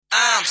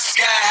I'm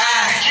sky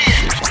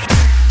high.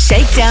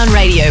 Shakedown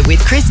Radio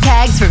with Chris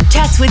Caggs from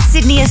Chatswood,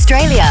 Sydney,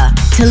 Australia.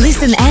 To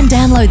listen and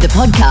download the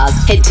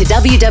podcast, head to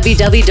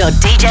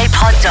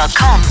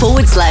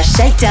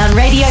www.djpod.com/Shakedown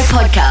Radio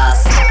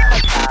Podcast.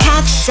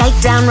 Catch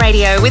Shakedown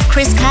Radio with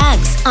Chris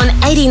Caggs on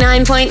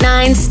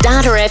 89.9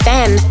 Starter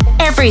FM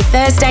every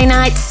Thursday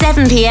night,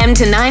 7 p.m.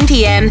 to 9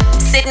 p.m.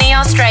 Sydney,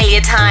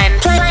 Australia time.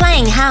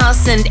 Playing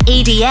house and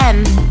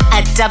EDM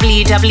at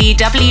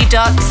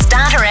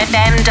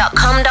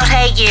www.starterfm.com.au.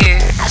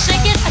 I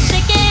shake it,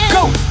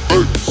 go.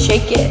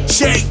 Shake it.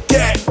 Shake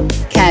that.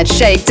 Catch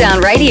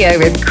Shakedown Radio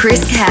with Chris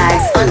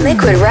Caggs on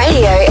Liquid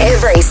Radio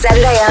every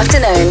Saturday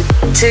afternoon,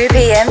 2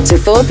 p.m. to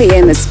 4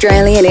 p.m.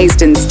 Australian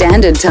Eastern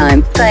Standard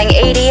Time, playing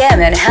EDM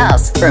and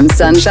house from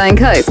Sunshine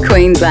Coast,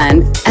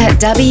 Queensland at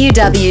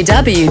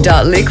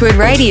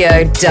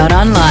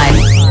www.liquidradio.online.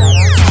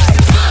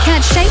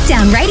 Catch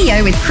Shakedown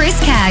Radio with Chris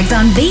Caggs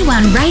on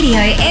V1 Radio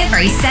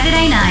every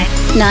Saturday night,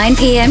 9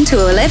 p.m.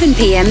 to 11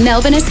 p.m.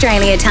 Melbourne,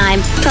 Australia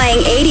time,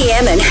 playing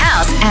EDM and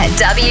house at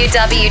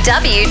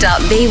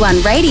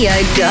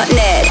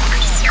www.v1radio.net.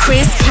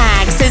 Chris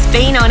Caggs has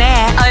been on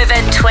air over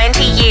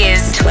 20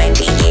 years.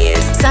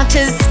 Such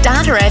as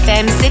Starter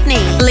FM Sydney,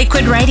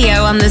 Liquid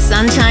Radio on the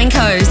Sunshine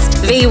Coast,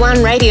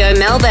 V1 Radio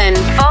Melbourne,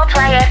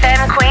 4Play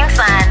FM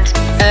Queensland,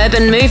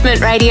 Urban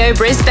Movement Radio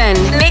Brisbane,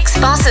 Mix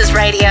Bosses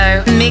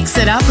Radio, Mix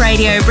It Up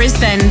Radio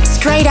Brisbane,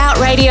 Straight Out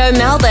Radio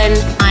Melbourne,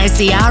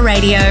 ICR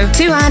Radio,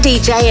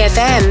 2RDJ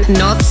FM,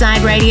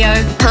 Northside Radio,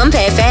 Pump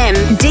FM,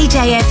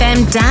 DJ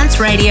FM Dance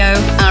Radio,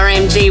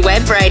 RMG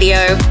Web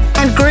Radio,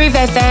 and Groove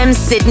FM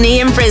Sydney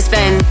and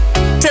Brisbane.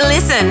 To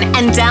listen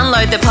and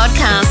download the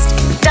podcast,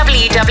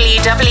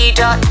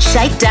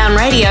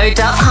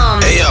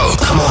 www.shakedownradio.com. Hey yo,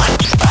 come on.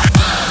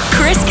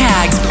 Chris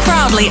Caggs,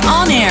 proudly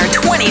on air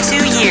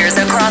 22 years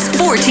across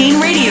 14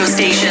 radio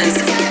stations,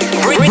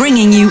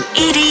 bringing you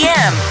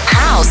EDM,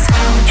 house,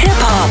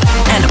 hip-hop,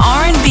 and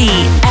R&B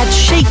at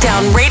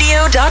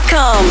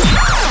shakedownradio.com.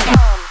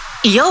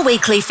 Your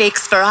weekly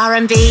fix for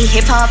R&B,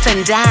 hip-hop,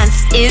 and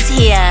dance is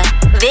here.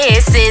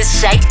 This is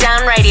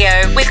Shakedown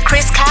Radio with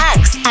Chris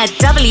Caggs at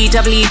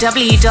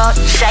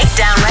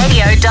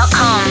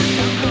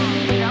www.shakedownradio.com.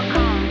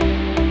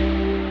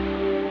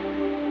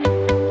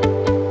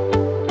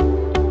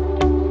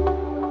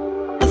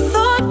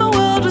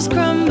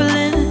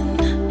 Crumbling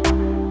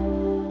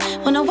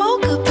when I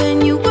woke up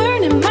and you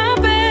weren't in my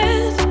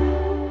bed,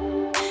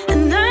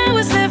 and I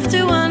was left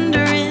to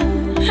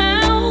wondering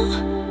how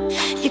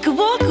you could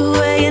walk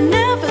away and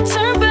never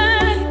turn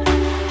back.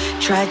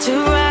 Tried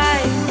to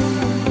right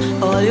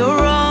all your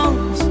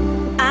wrongs.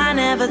 I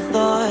never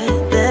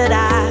thought that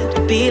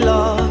I'd be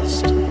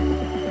lost,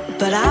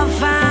 but I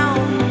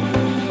found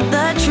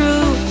the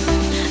truth.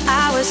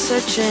 I was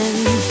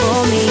searching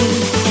for me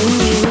in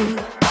you.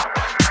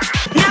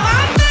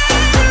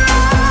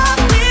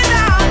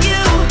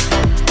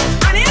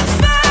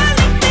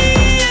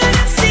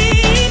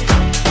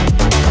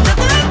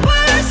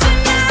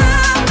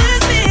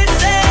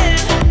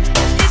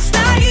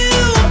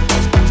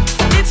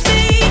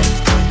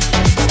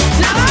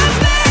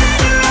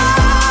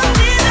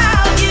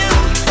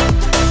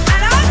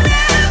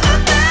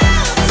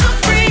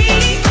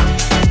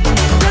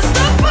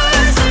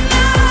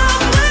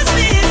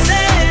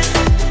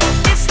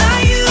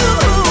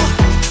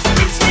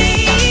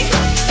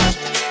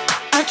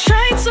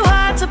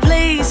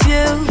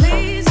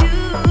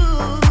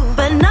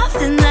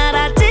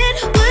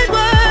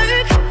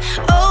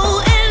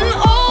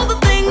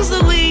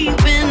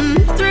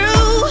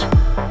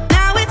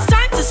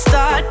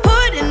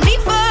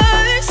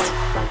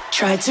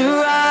 Tried to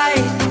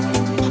right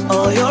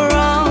all your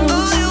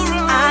wrongs.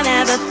 I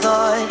never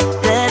thought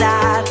that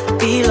I'd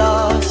be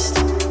lost,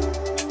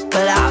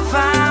 but I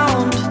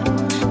found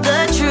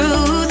the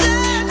truth.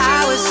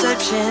 I was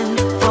searching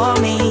for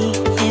me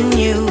in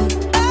you.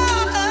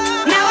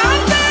 Now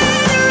I'm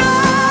better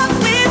off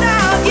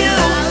without you,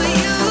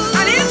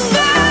 and it's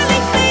finally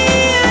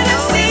clear to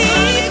see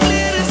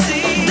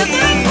that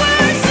the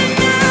person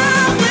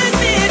I was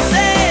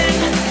missing,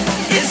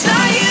 it's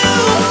not you,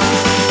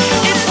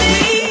 it's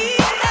me.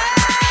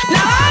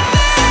 Now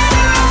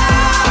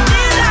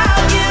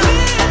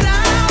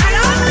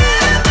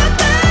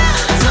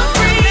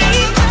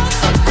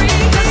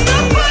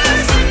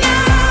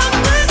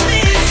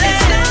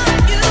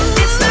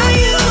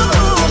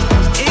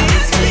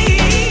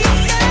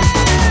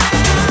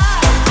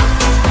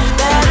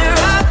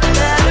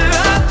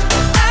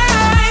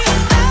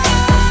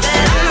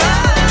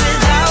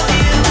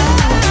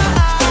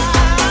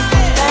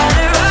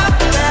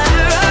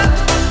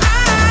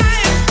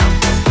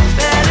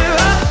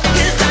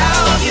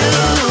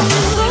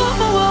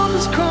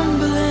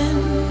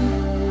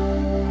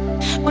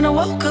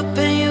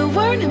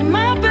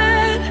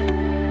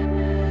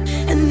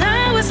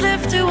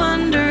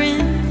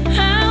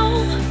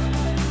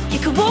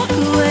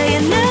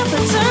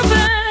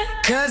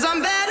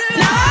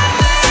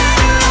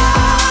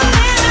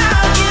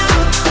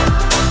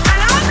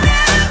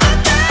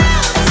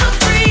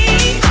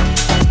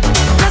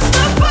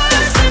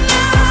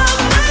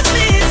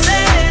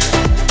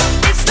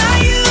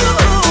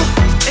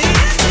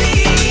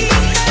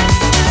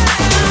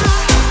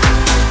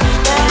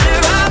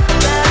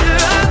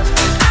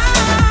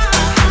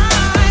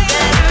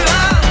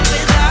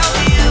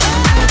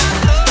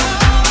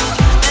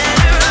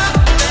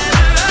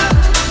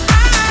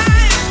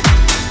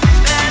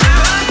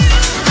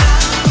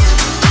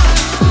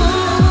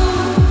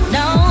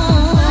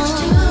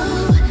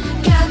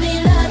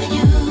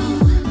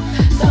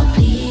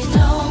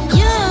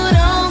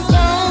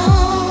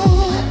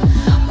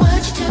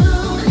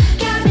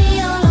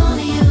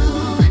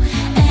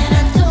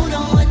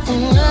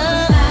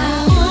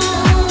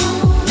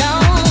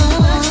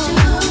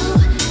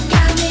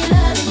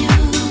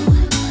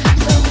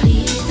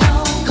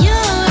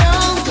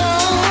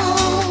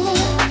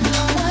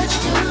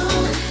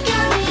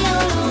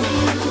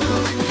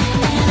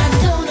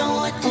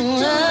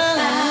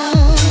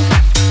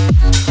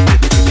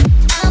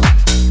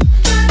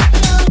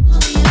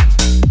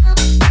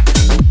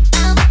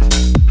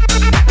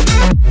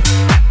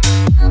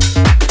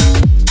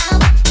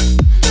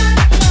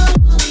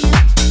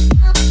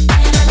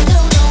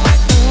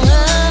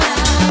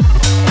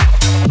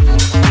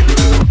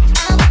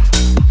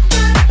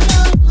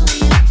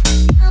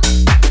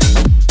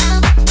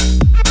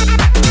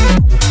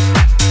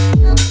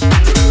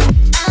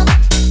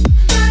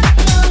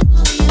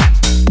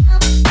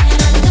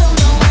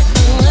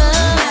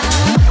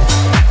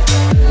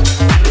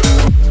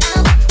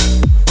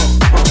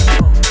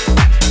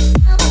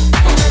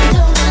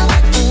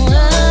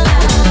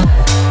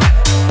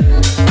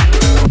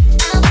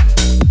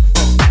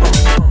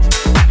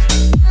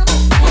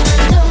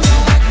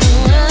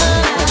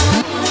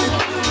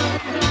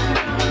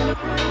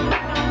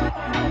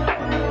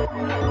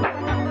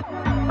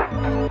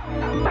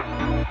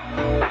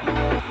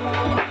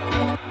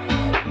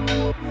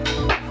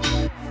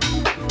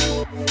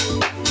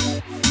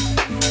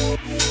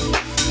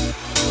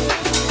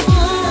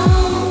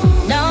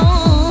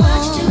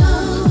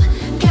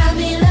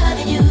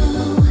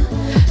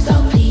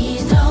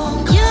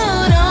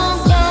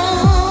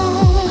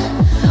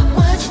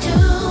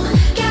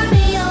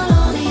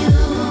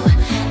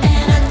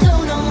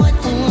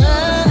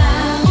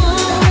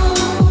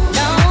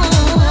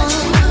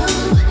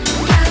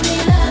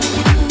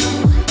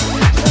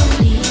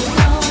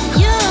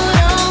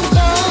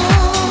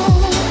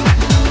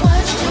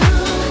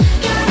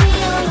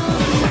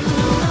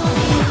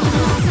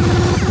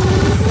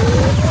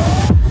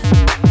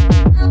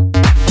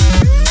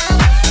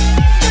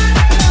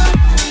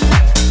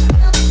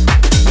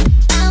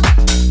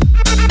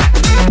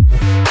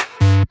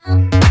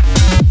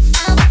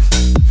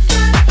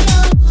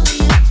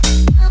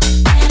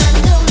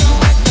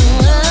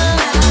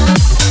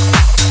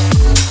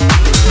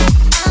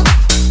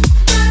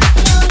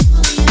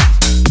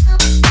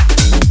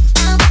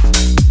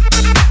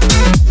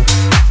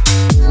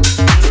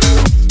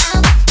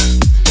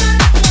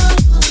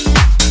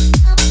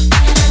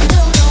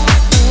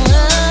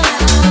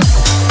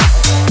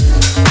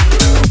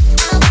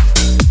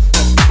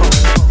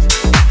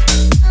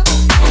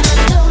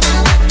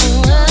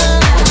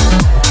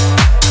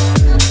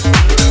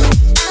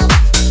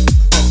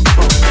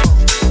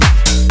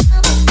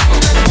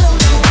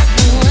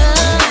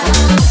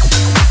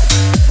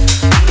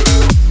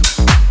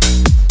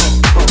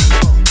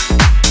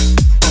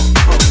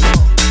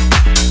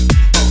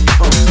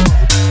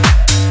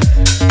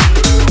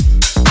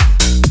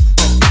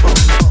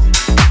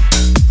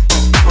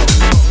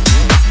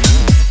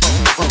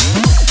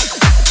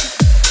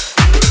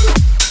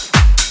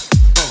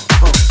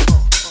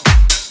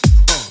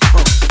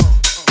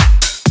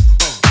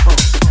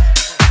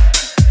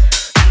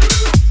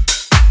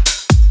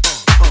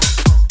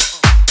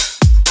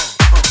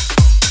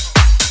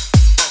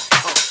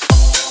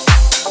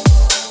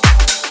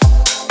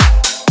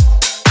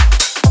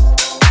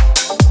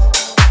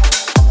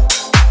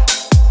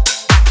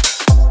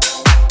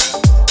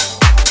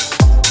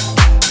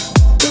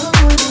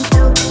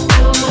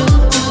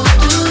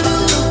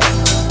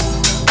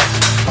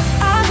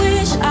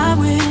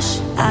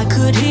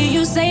could hear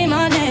you say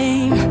my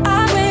name.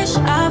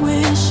 I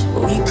wish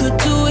we could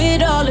do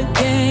it all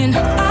again.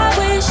 I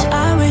wish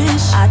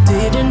I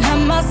didn't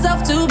have myself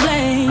to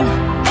blame.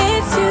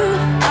 It's you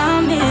I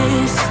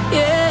miss,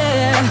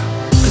 yeah.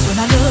 'Cause when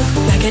I look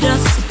back at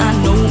us, I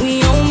know we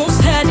almost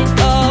had it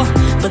all,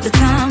 but the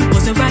time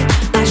wasn't right.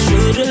 I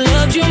should've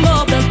loved you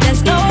more, but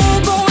there's no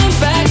going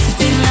back.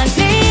 Still I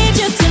need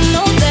you to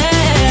know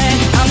that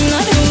I'm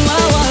not who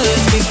I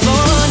was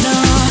before, no.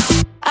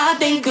 I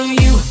think of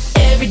you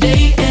every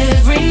day,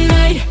 every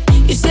night.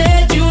 You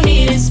said you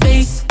needed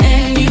space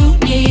and you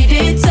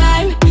needed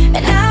time,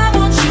 and I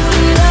want you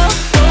to know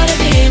what I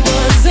did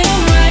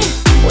wasn't right.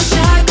 Wish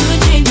I could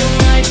change your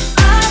mind.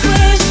 I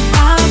wish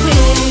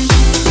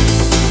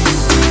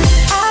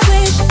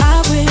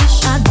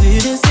I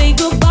didn't say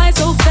goodbye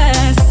so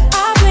fast.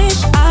 I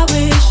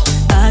wish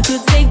I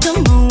could take the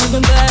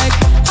moving back.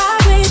 I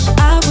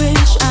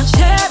wish I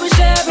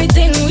cherished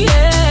everything we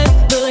had,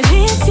 but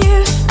it's you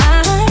I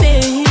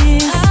miss.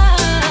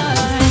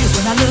 'Cause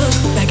when I look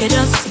back at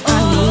us, I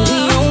know we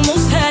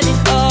almost had it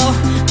all,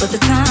 but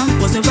the time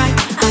wasn't right.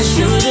 I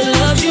should've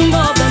loved you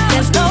more, but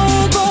there's no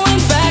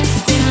going back.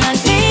 Still I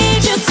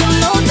need you to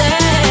know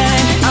that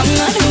I'm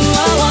not who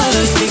I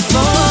was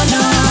before,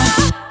 no.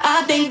 I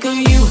think of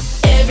you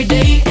every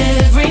day,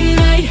 every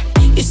night.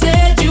 You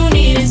said you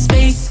needed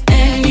space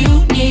and you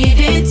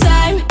needed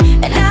time,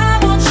 and I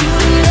want you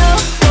to know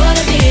what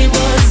I did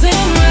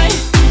wasn't right.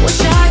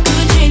 Wish I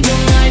could change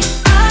your mind.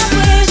 I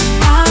wish.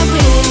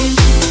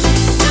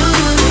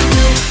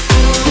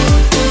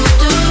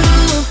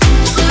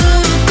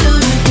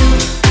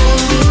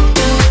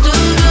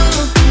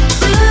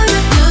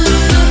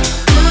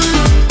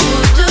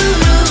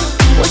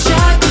 Wish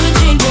I could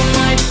change your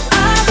mind.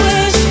 I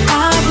wish.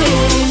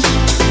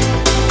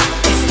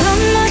 It's not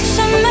much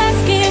I'm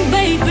asking,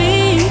 baby.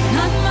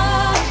 Not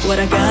much. What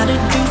I gotta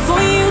do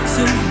for you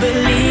to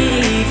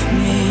believe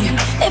me?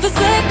 If a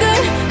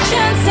second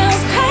chance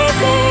sounds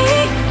crazy,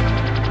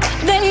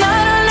 then I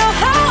don't know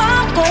how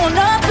I'm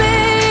gonna be.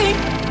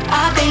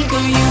 I think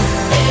of you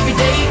every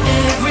day,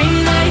 every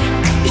night.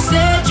 You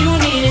said you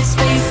needed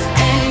space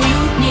and you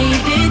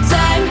needed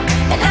time,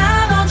 and I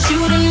want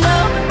you to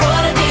know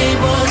what I did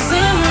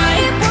wasn't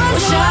right.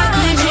 Wish I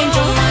could change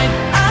your mind.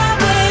 I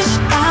wish.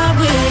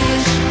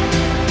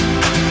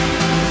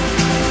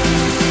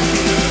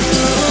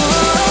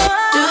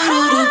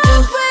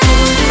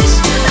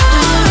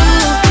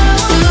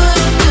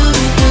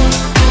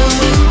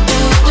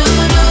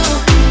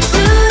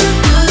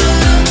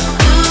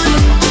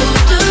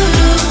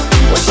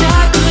 Wish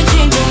I could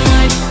change your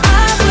mind.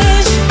 I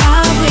wish.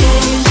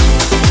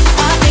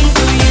 I think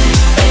of you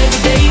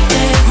every day,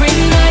 every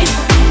night.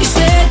 You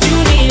said you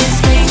needed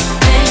space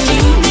and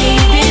you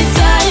needed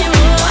time.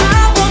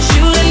 I want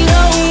you to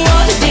know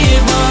what I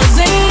did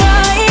wasn't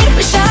right.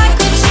 Wish I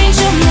could change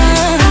your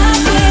mind. I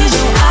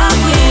wish.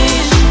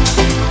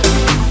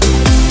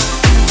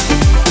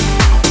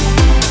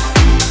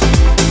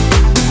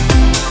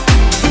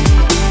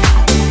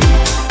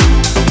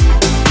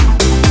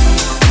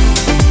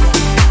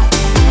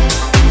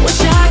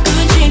 Wish I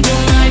could change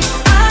your mind.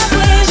 I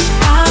wish.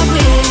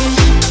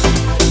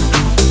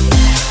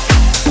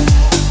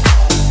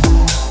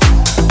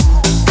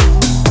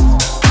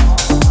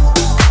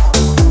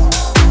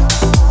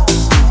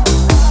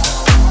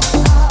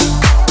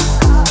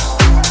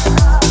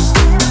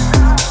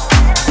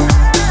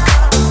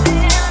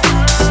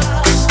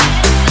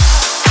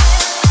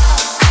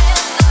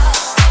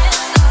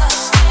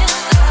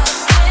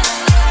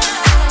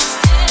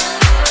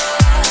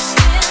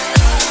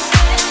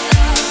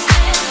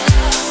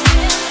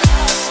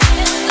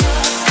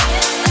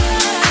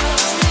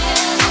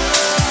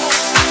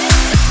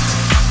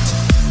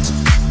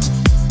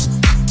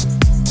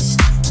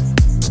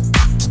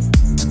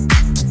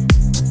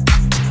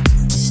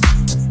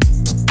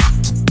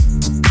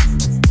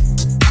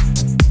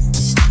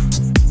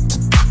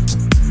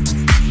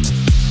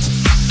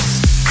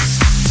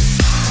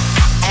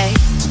 Hey,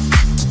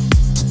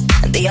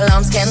 the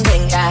alarms can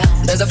ring out.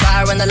 There's a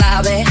fire in the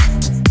lobby.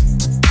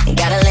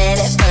 Gotta let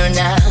it burn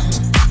out.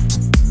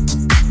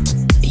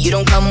 You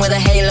don't come with a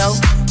halo.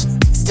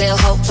 Still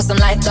hope for some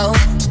light though.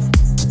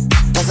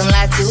 For some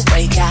light to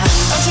break out.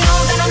 Don't you know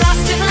that I'm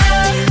lost in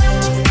love?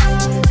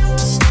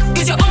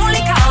 'Cause you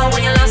only call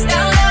when you're lost in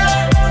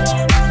love.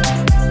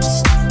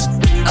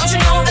 Don't you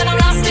know that I'm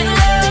lost in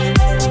love?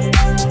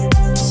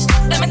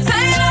 Let me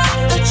tell you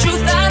the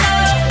truth I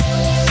know.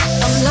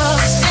 I'm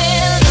lost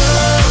in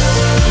love.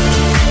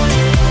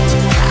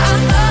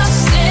 I'm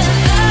lost in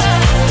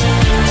love.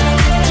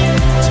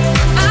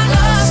 I'm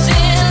lost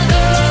in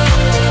love.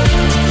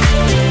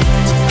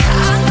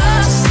 I'm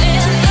lost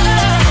in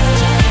love.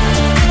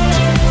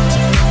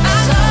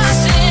 I'm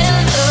lost in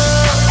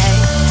love. Hey.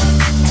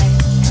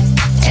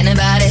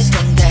 Anybody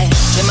think that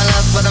you're my love?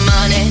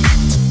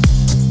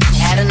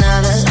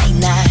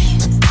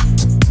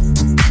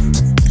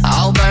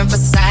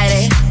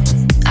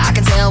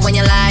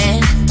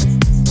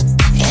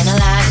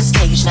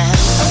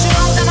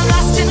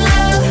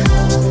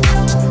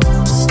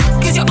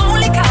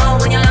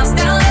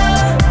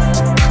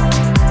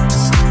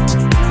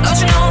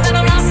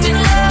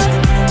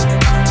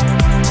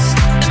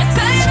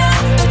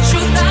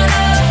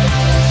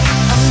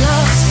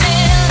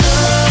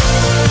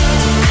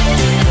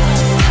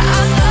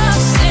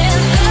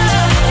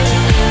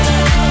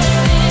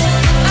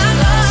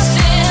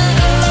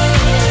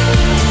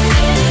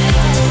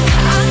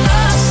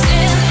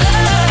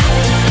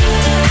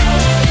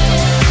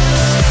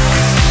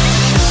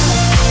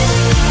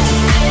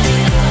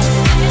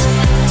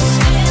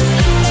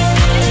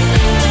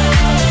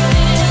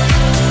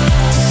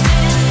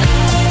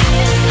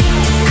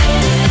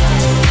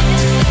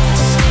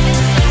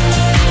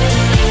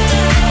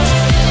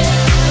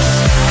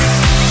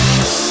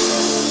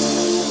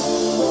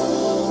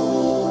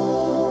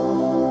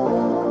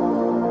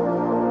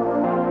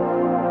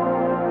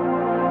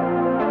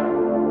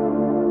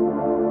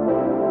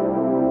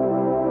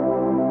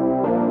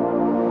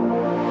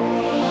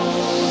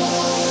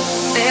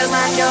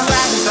 like you're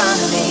right in front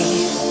of me.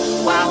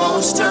 Why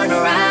won't you turn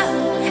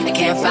around? I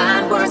can't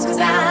find words 'cause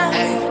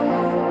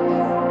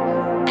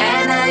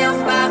and now you're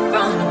far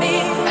from me,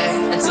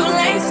 and too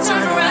late to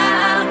turn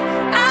around.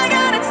 I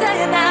gotta tell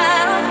you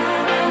now,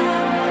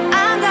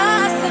 I'm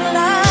lost in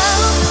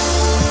love.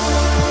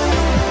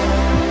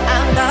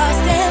 I'm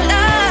lost in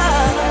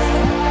love.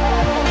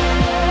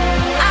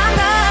 I'm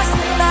lost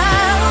in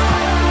love.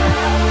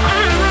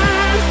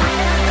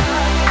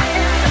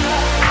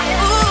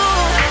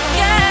 Ooh,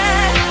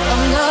 yeah.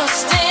 I'm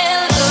lost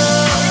in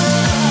love.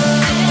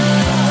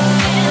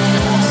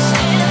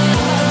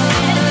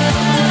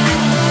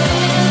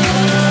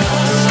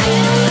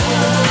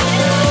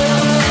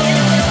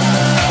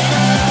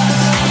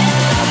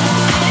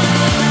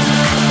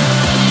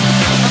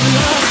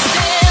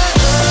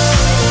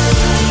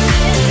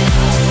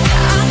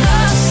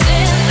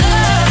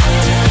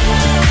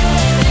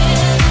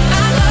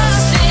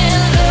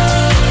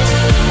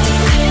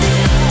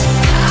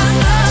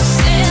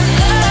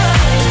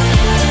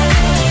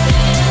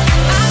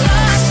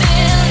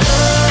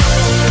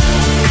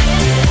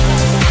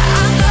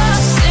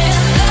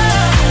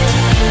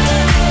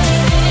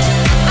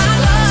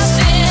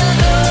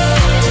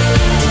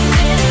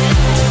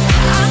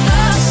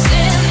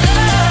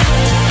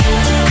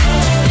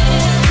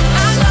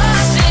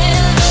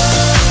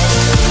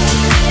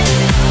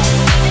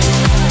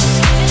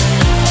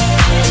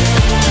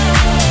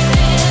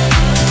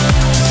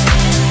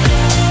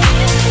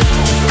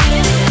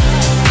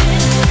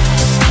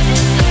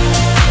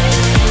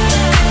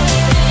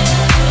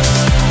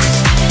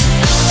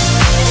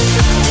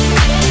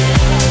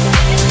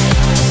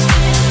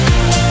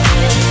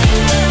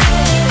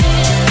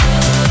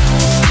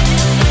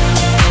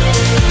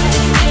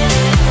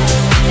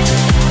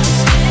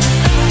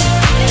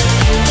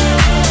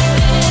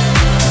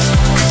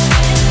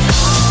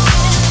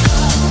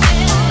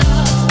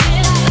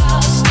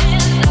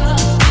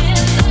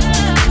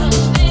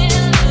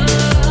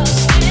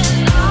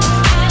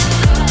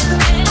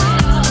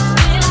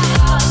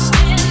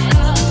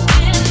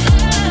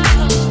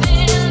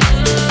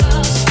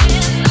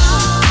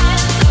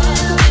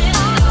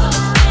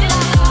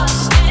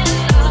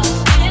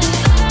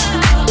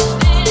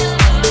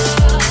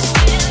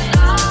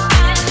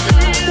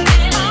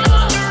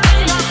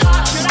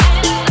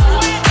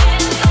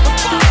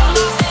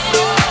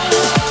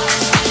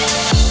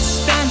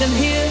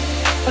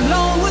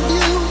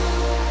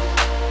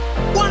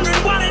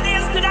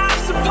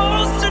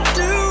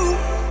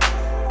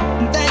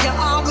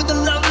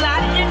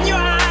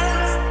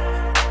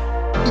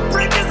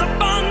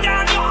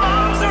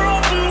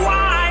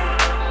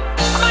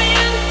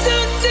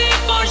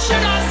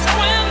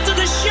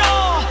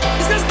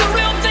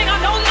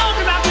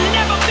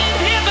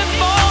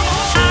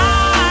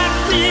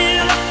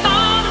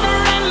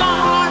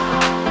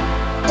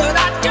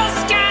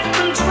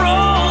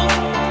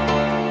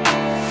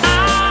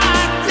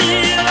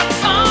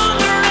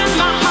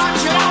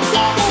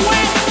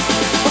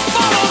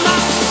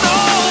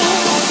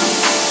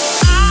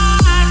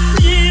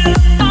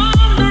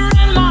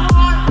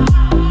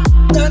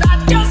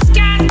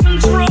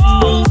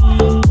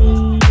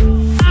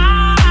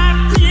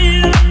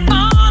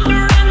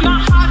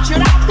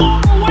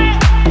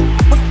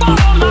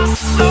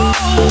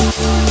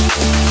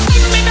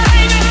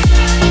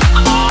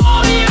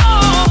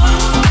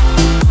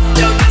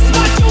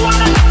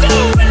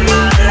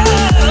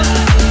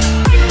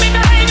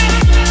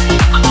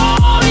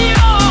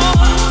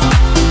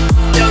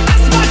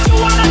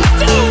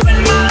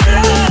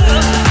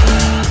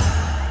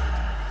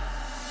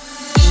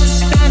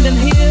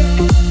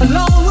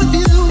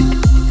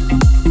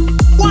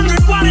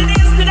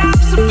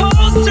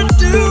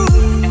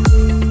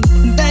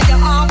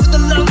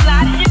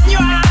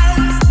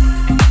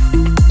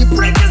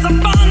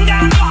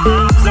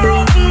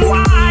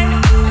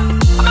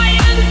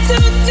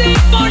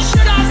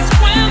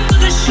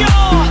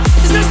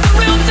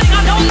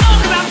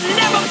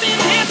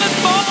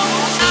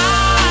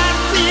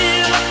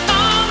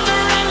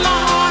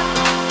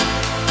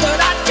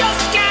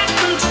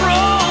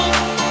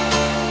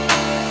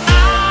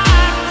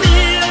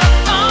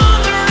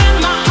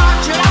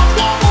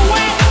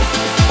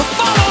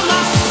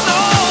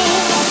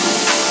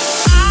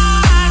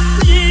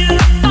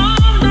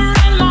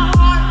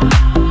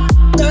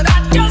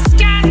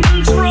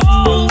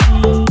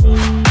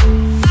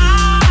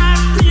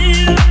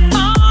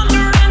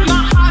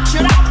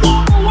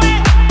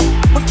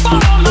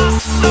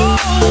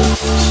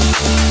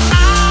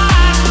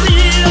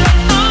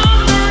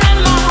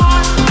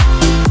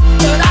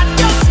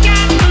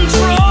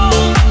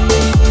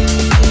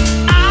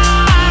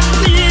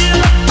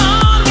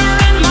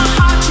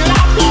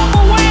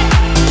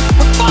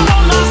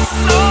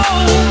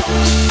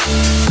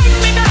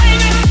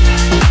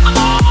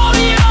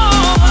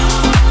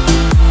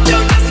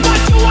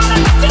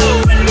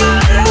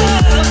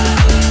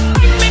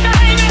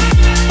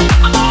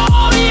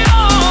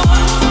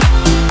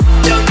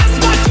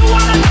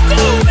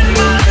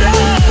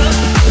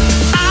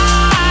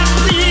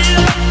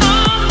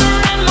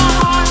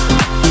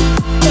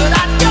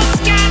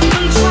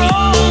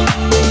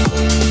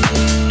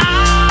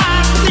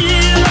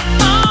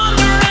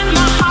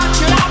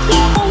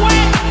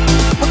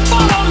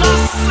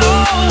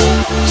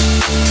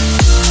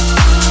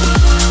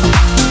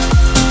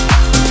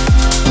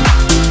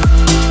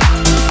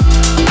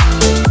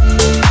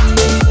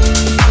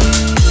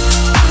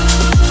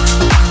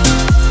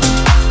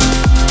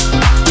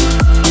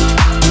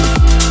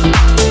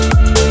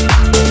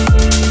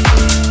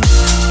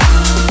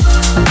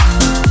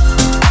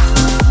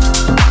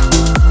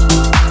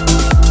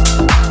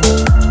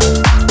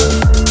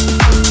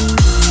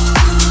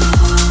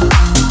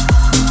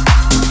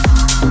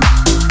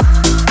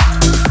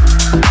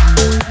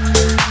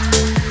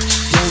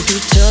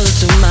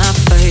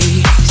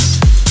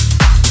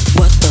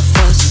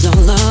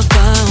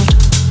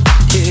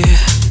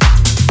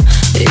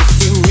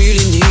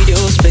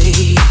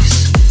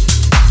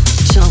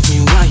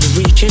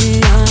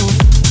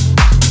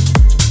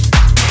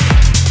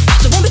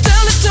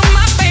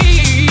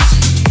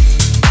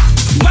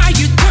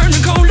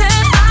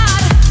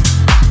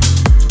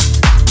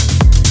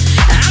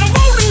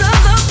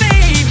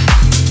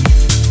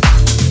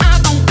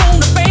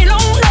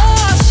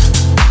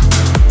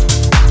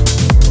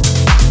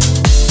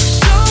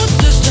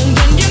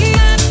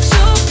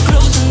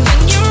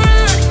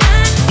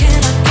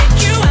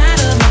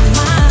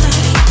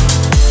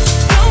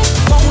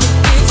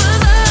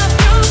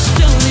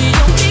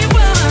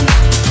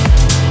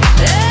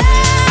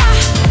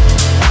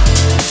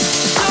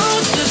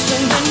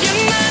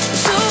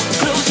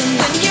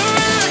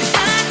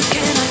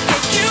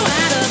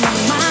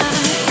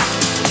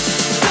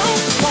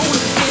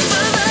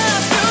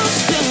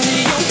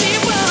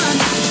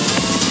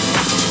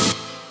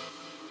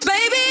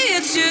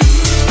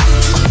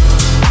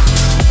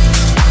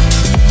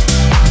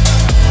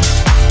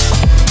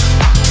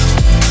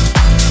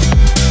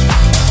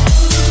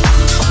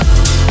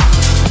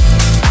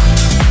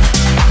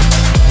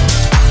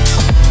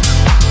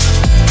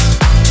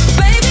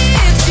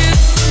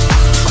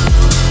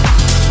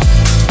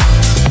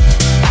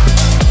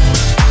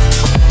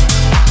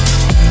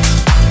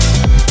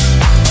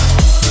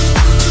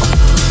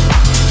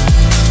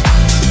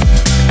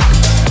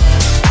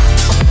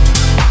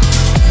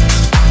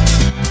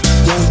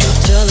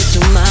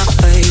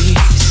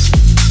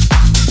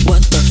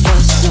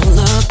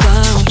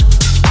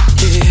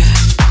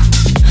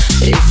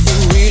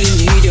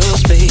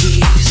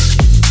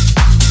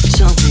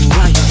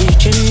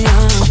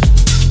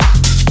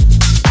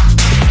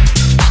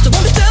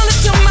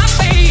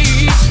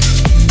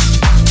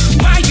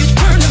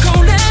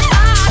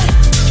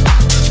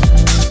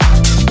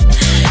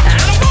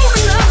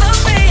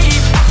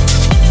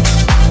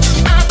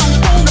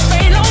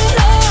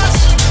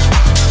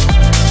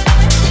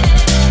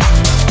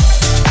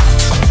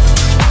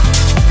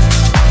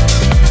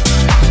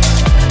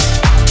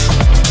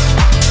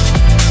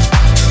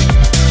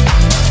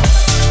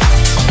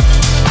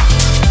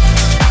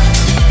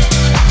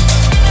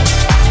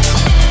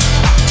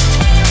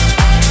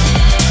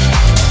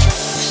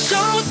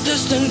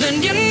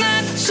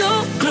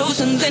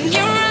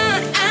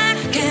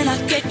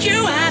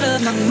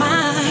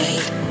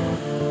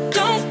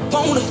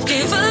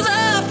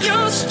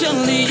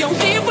 still the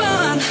only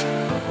one.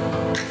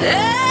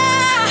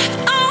 Yeah,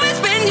 always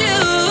been you.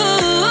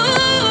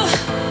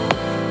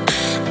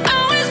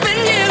 Always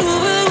been you.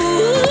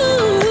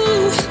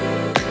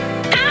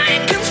 I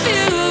ain't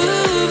confused.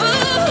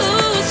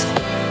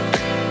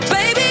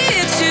 Baby,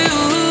 it's you.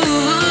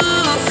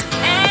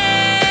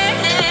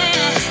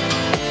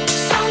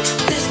 So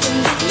distant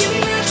when you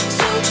run,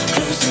 so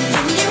close and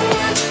when you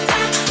run.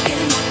 I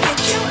cannot get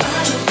you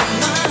out of my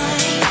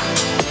mind.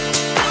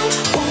 Don't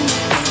wanna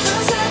give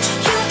us up,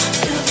 you're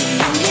still the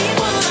only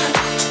one.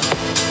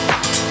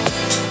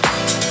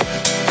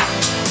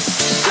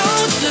 So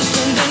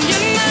distant when you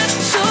run,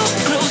 so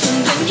close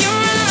and when you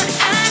run.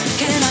 I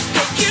cannot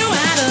get you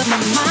out of my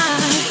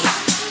mind.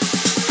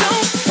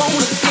 Don't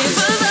wanna give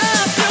us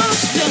up, you're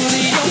still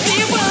the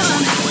only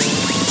one.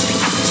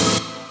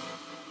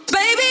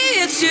 Baby,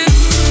 it's you.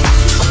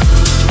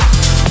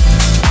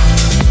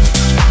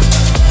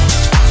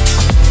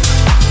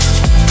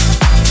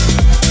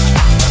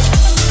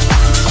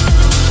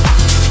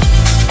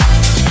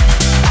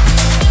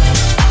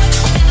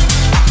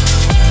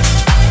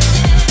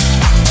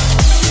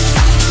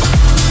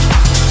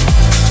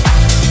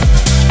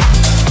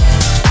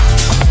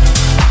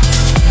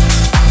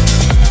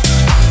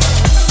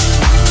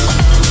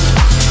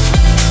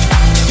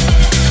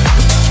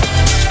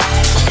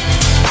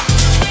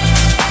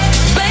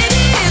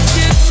 Baby, it's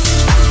you.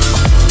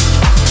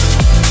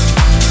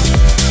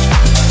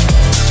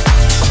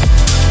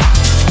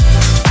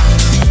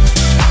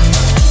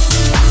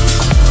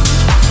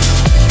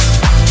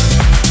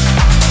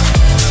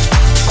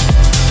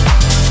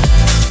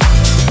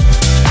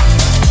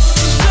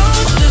 So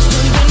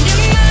distant when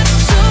you're not,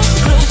 so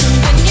close and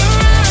then you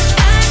run.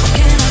 I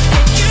cannot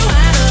get you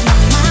out of my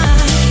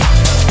mind.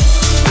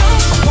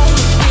 Don't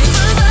wanna give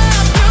us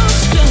up, you're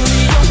still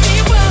the only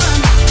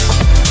one.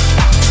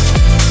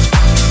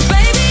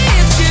 Baby,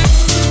 it's you.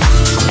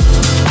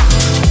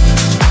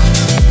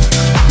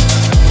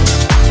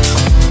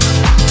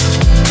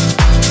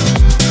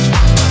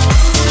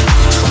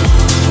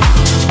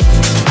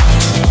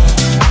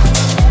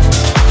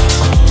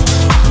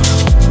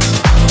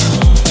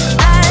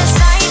 Last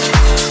night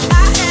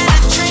I had a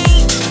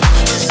dream.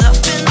 Was up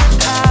in the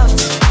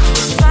clouds,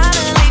 was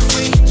finally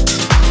free.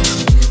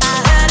 I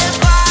heard a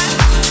choir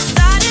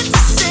started to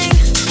sing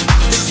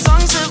the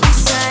songs that we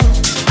sang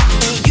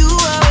when you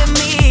were with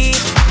me.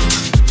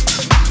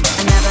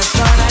 I never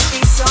thought I'd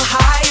be so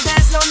high.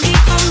 There's no need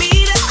for me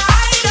to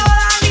hide. All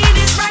I need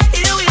is right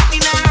here with me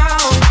now.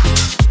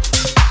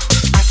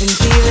 I can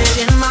feel it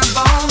in my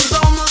bones,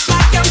 almost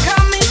like I'm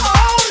coming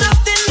home.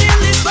 Nothing in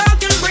this world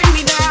can bring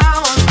me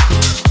down.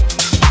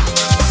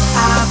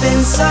 I've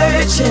been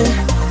searching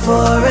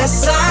for a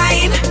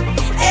sign.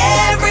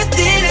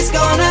 Everything is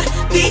gonna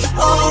be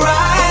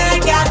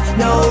alright. Got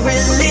no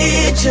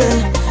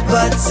religion,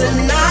 but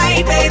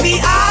tonight, baby,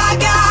 I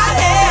got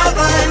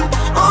heaven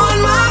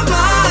on my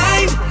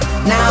mind.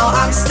 Now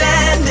I'm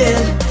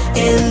standing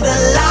in the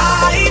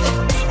light.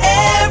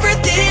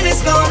 Everything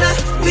is gonna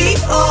be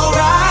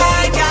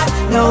alright. Got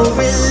no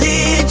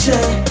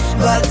religion,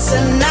 but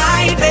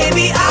tonight,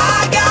 baby,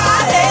 I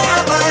got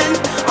heaven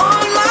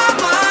on my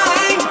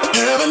mind.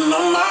 Heaven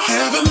on my,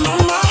 heaven on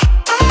my,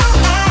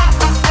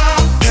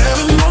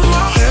 heaven on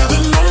my, heaven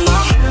on my, heaven on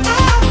my,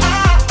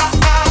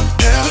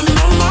 heaven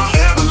on my,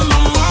 heaven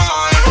on my,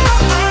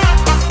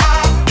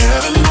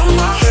 heaven on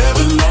my,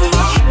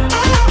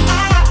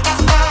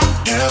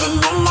 heaven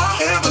on my,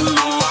 heaven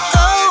on my.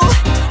 Oh,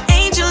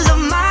 angel of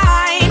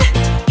mine,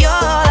 you're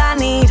all I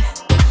need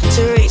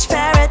to reach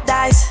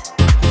paradise.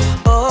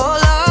 All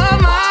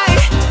of my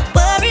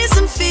worries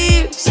and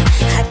fears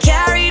I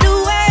carried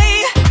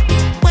away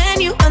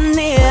when you were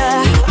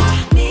near.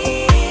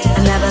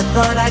 I never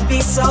thought I'd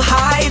be so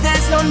high.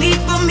 There's no need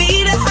for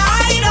me to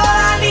hide. All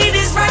I need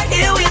is right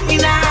here with me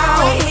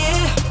now. Right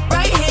here,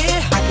 right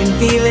here. I can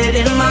feel it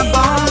in my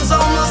bones,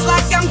 almost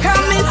like I'm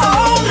coming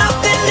home.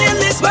 Nothing in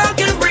this world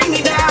can bring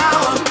me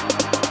down.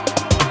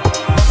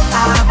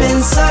 I've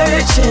been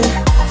searching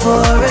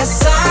for a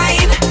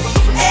sign.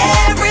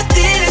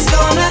 Everything is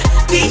gonna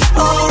be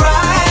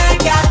alright.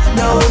 Got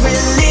no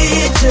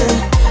religion,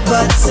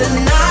 but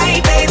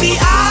tonight, baby,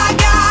 I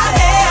got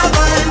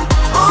heaven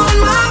on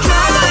my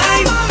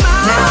mind.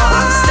 Now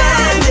I'm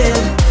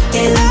standing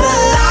in the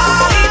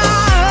light.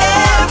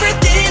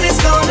 Everything is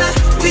gonna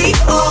be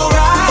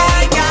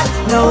alright. Got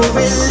no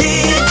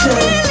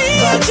religion,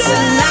 but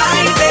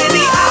tonight,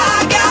 baby,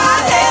 I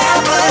got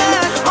heaven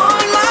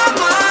on my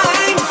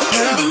mind.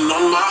 Heaven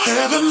on my,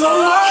 heaven on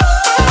my,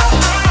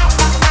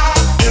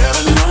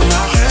 heaven on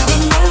my,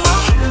 heaven on my,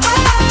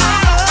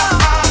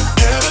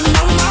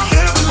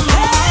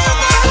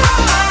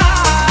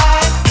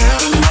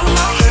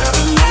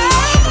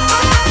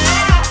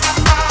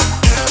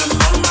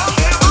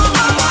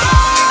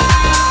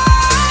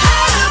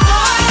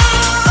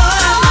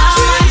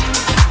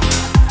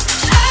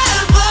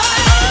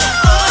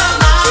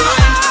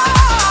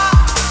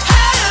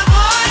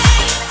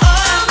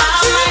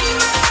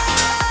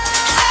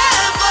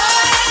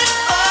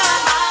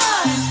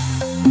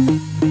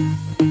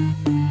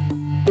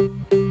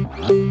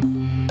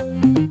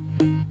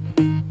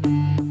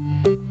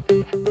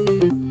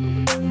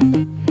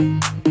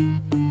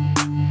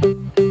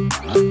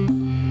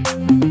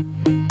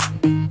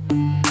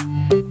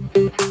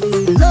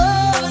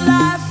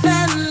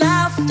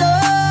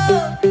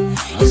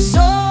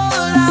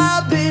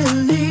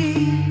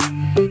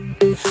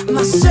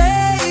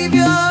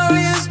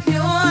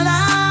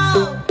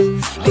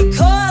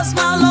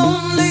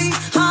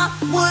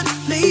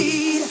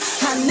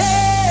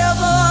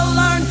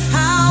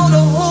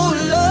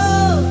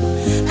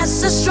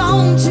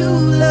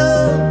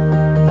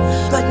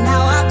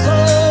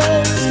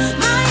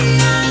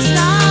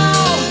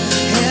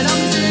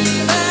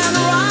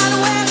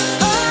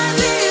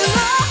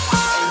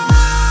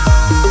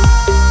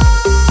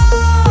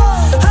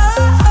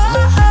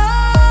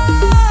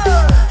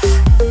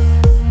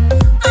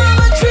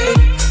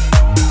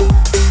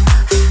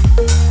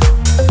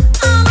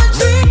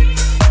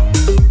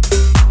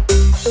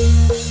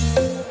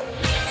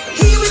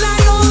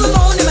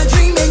 Alone in my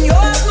dream and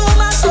yours know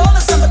my soul.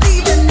 Some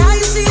believe and now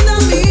you see the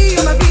me.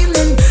 You're my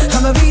feeling.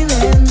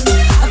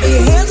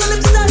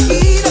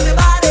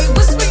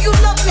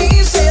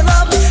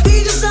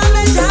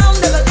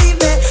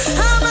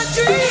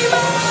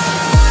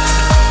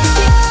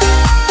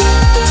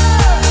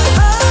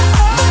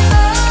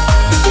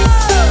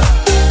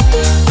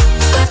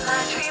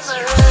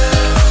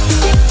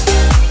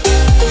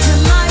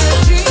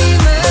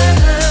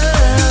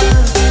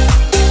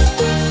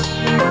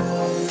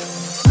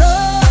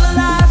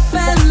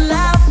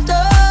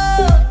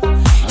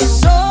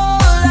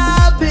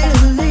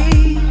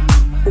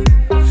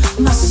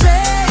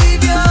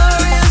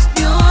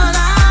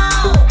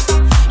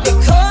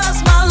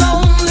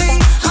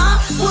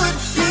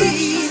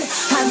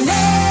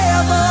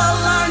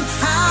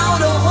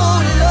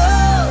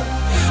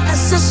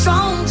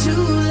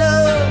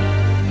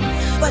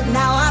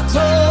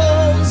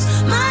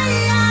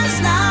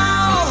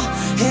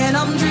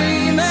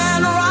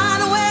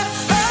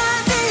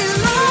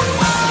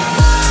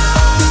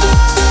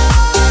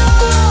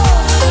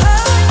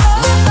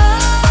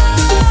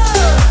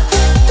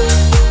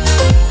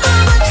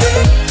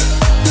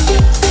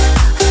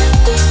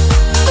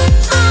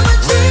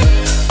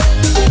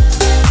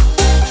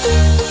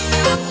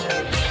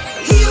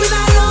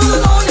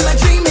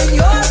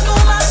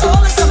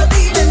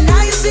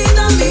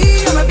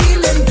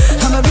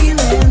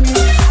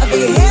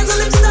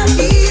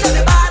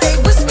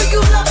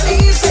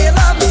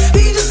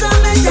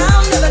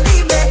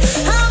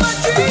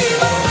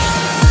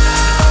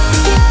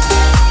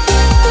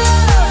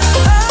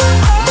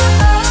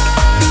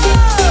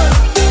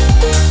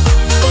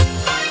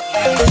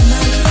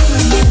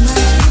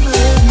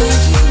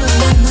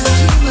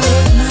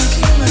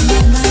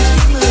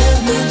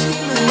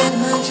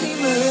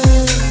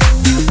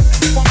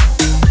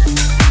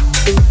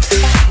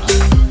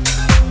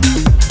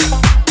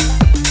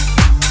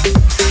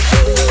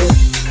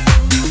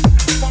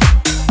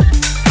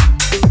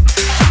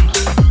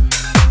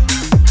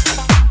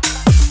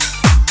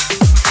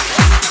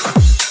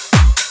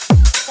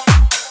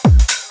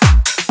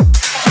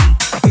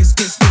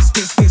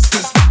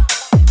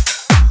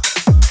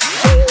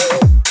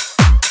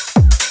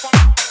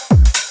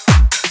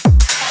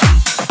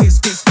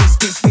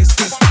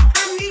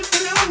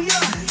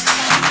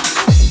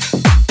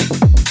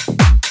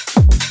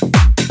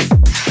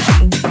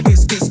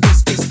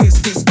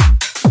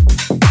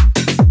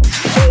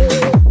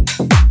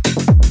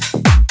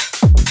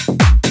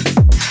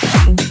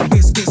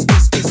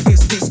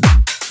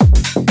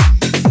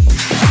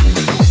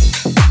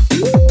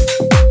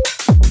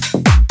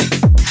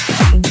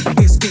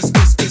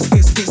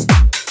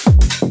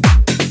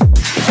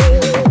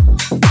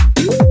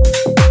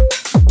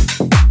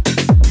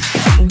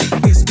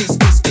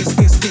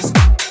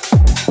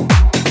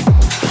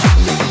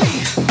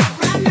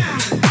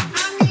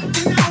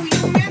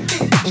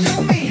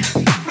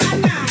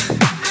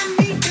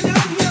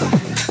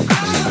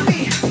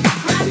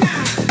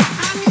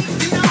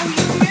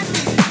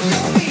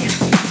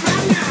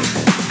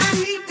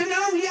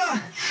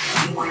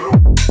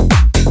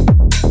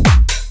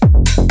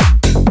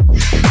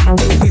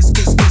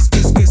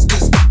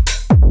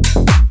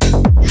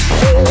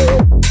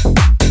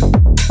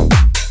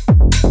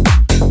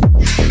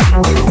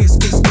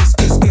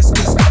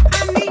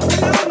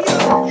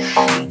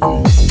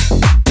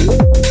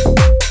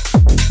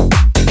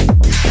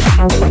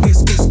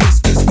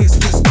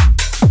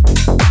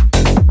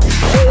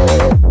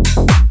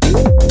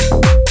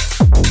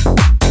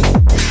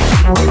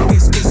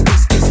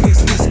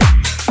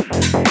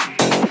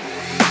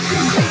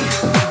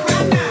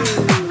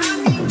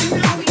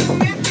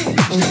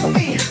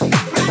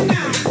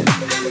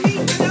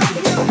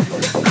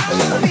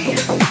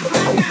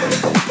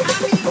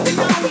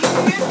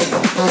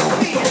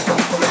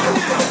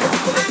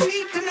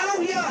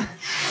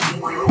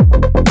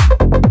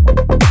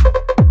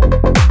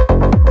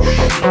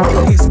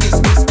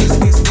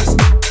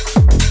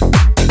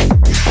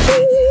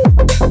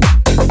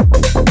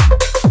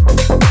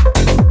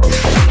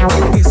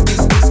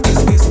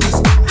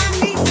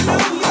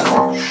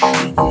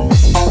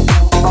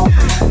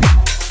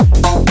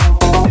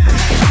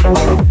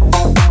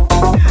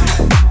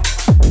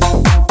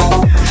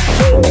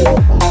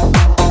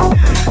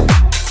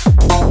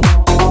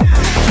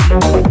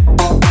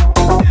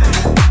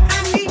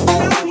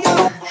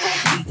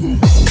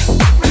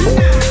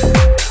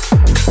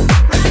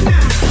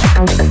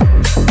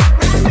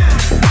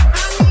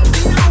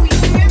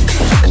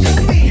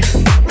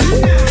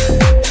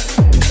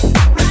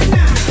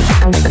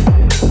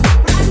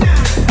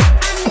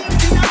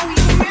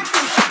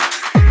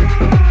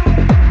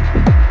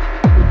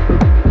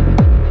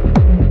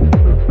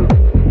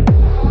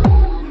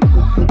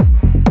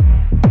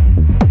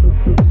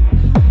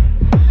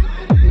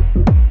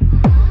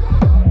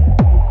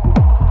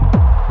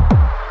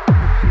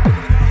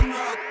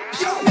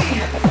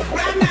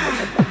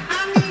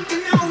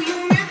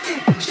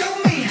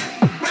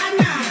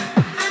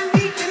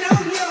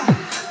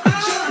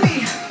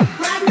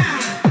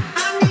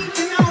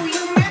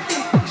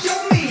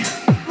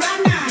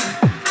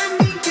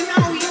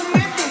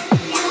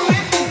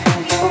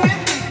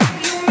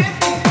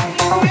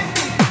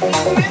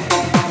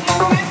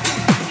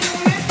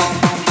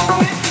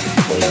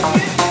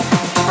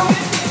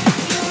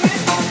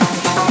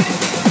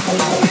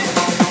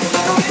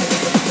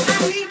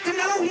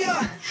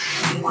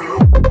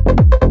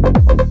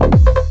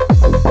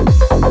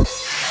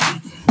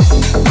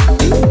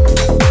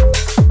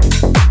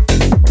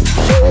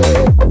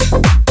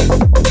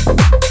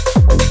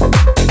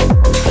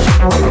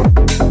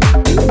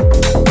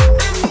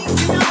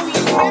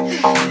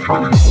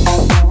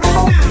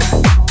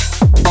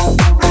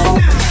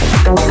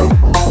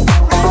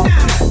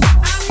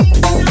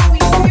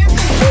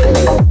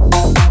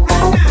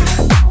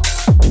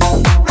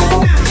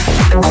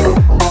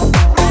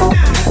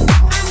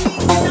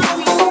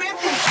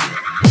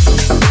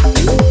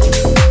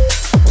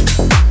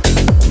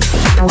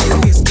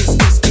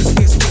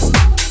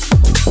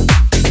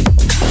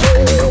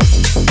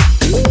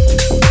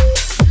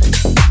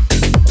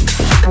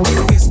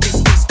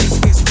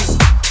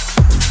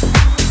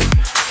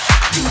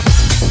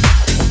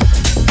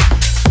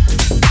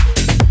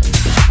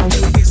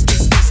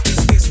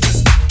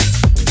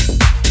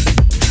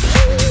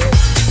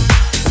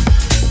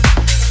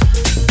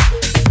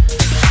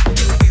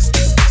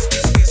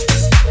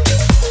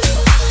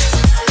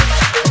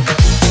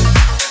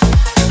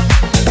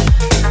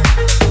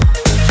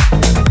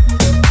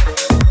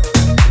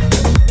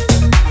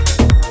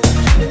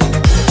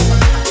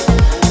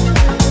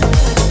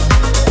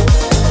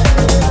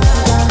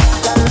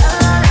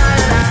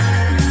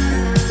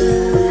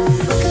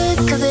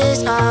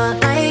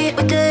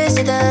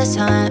 to the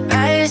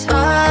sunrise. Oh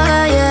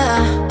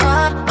yeah,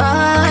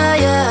 oh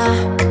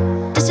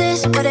yeah. This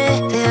is what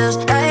it feels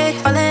like,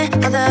 falling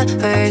for the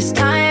first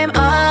time.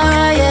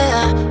 Oh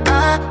yeah,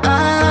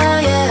 oh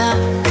yeah.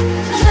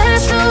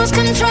 Let's lose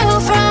control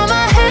from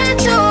our head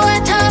to our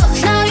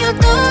toes. Now you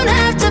don't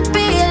have to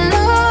be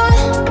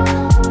alone.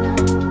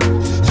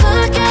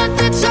 Look at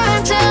the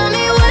time, tell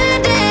me where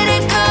did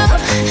it go?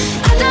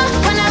 I don't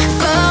wanna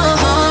go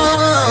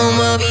home.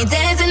 We'll be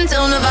dancing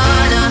till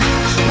Nirvana.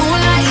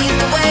 Moonlight leads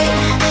the way.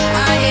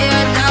 I hear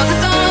 1,000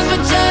 songs,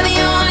 but you're the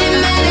only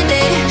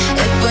melody.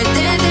 If we're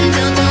dancing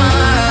till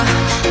tomorrow,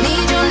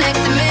 need you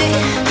next to me.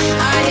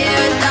 I hear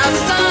 1,000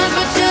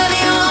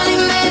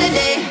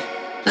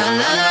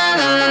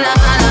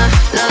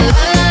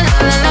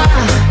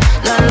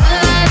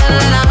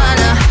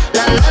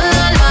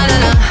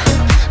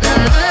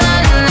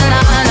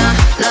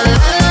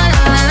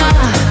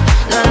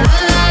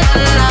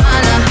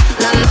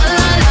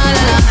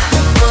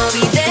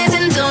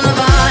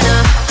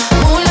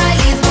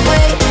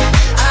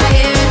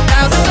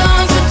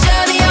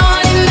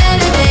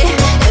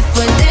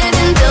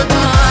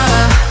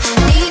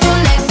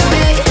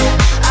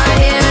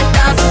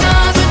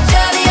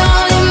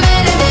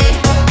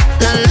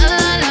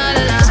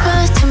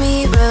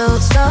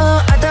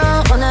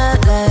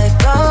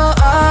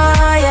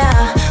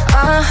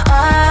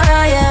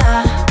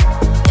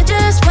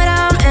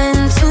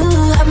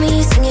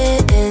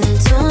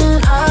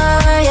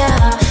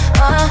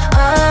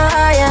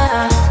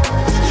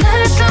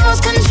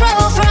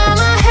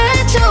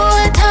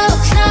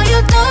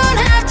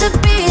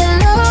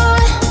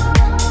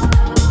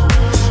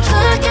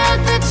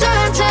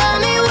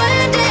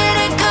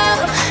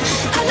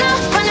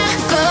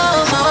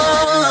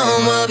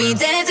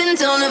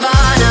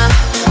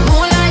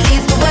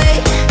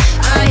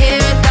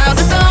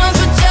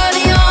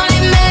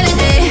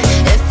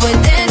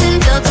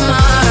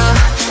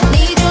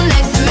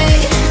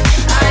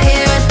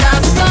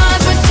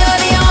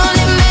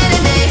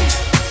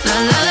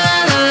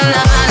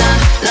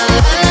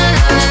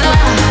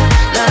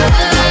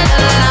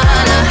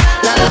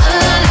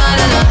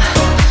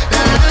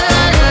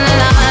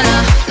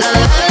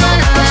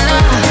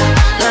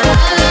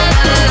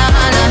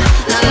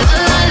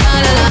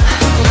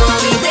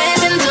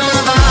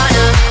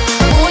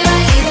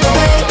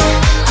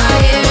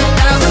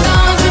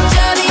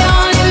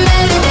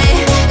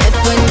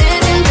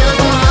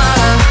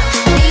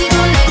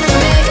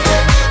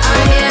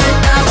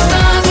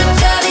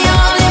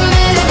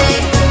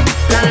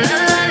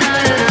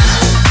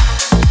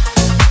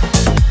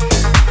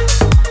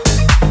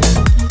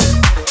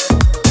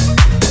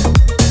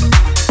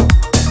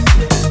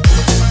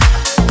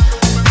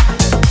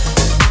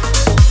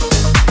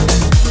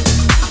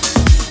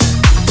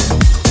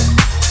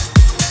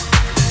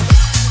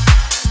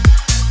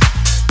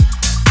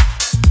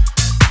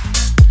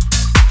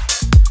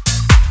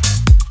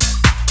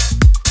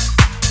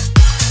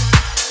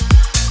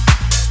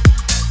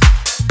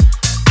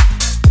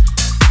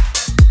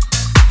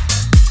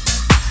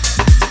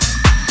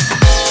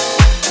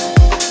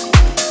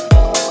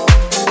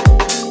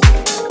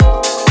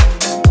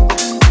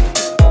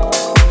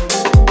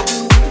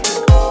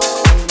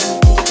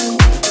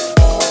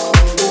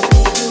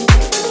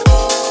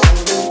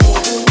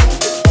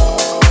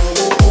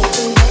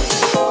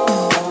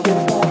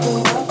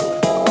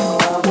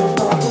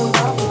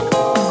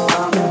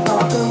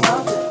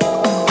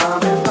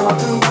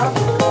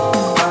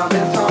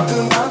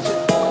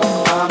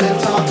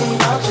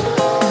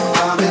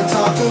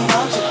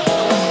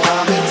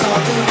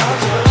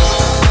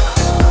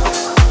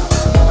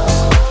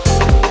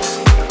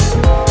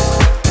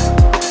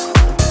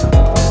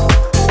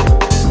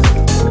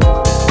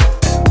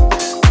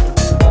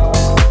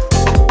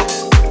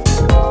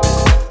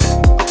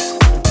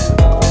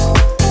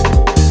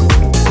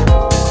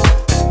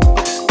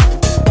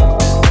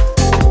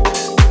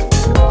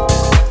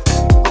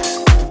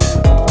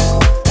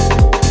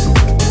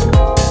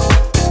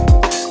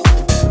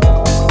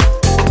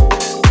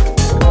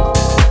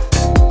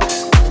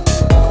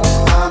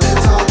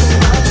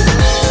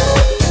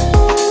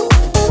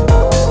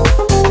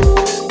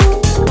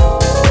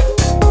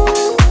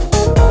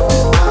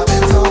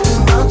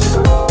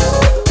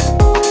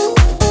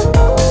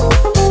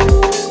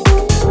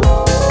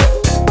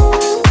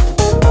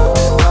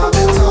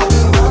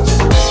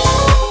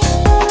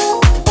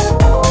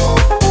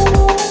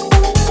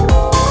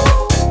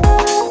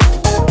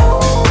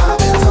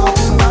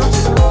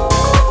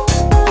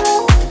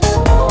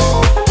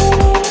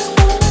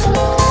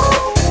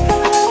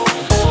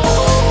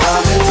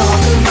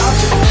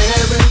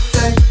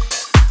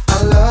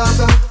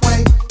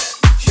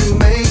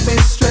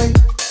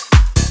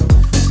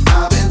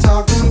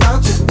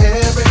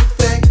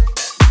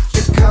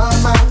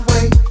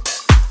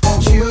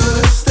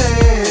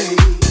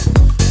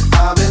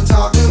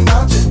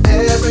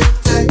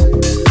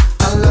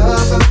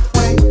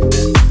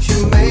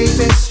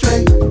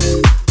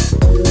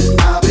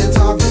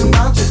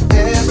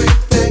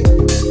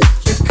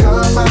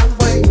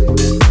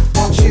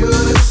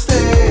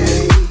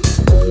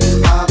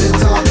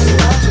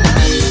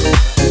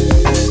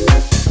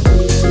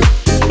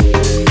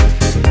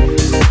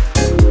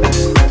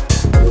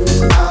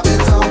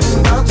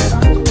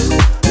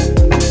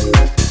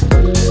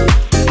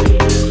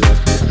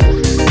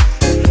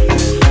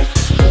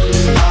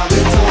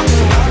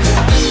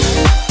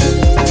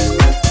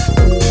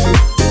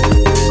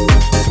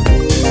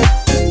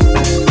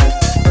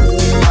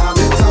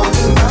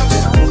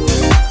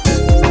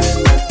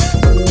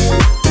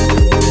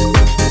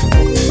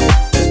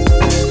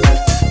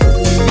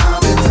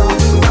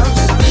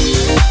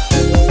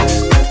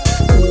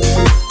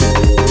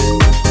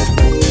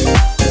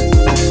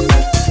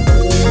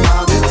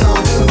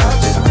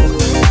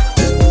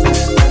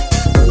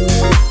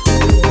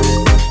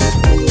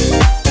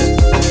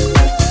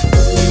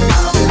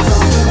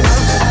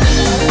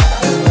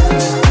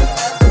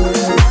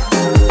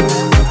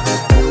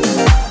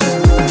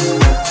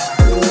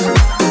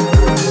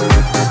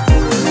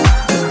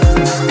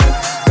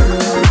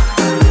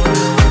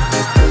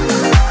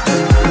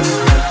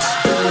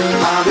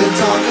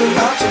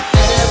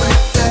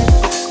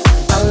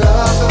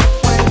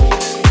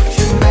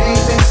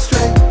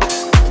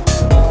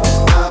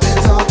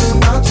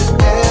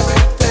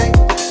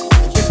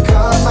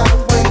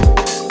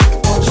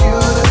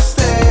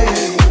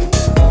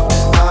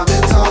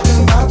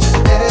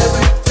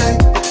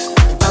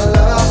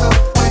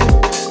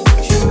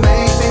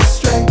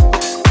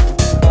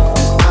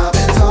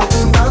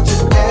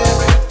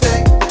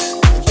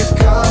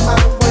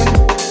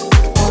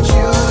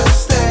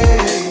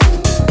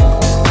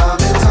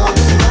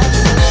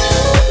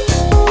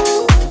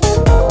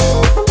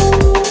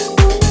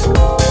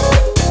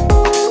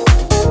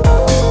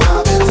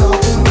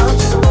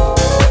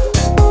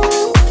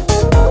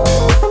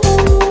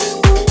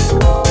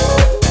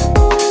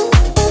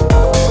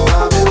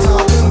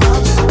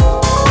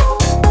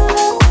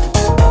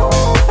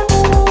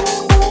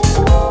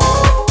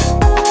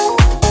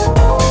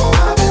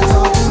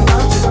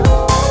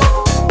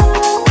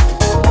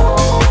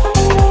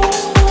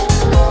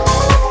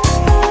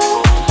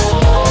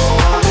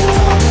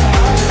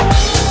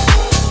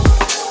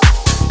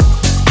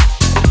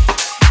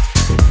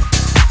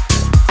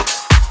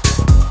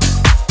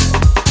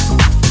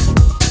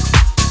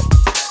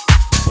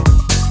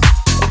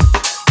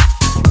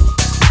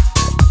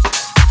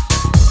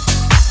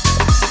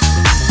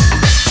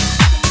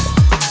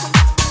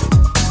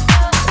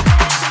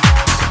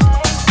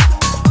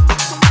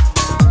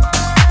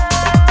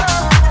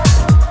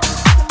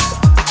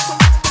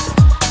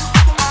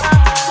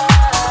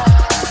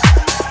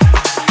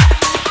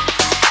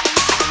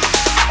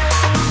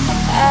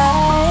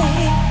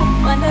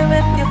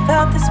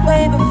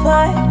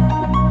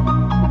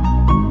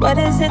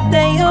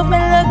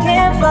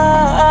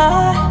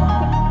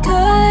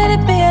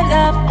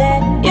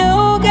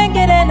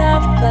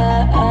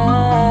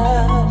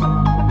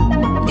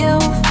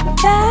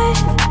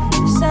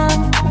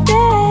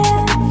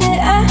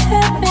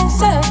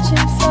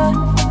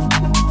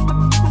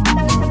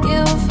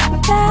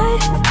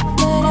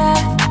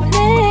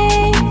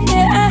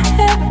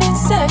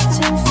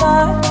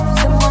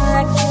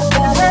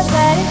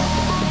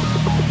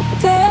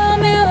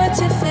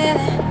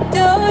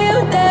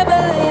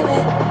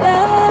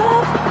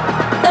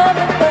 Love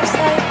at first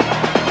sight.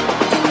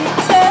 Can you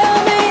tell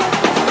me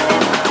if you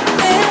feel it?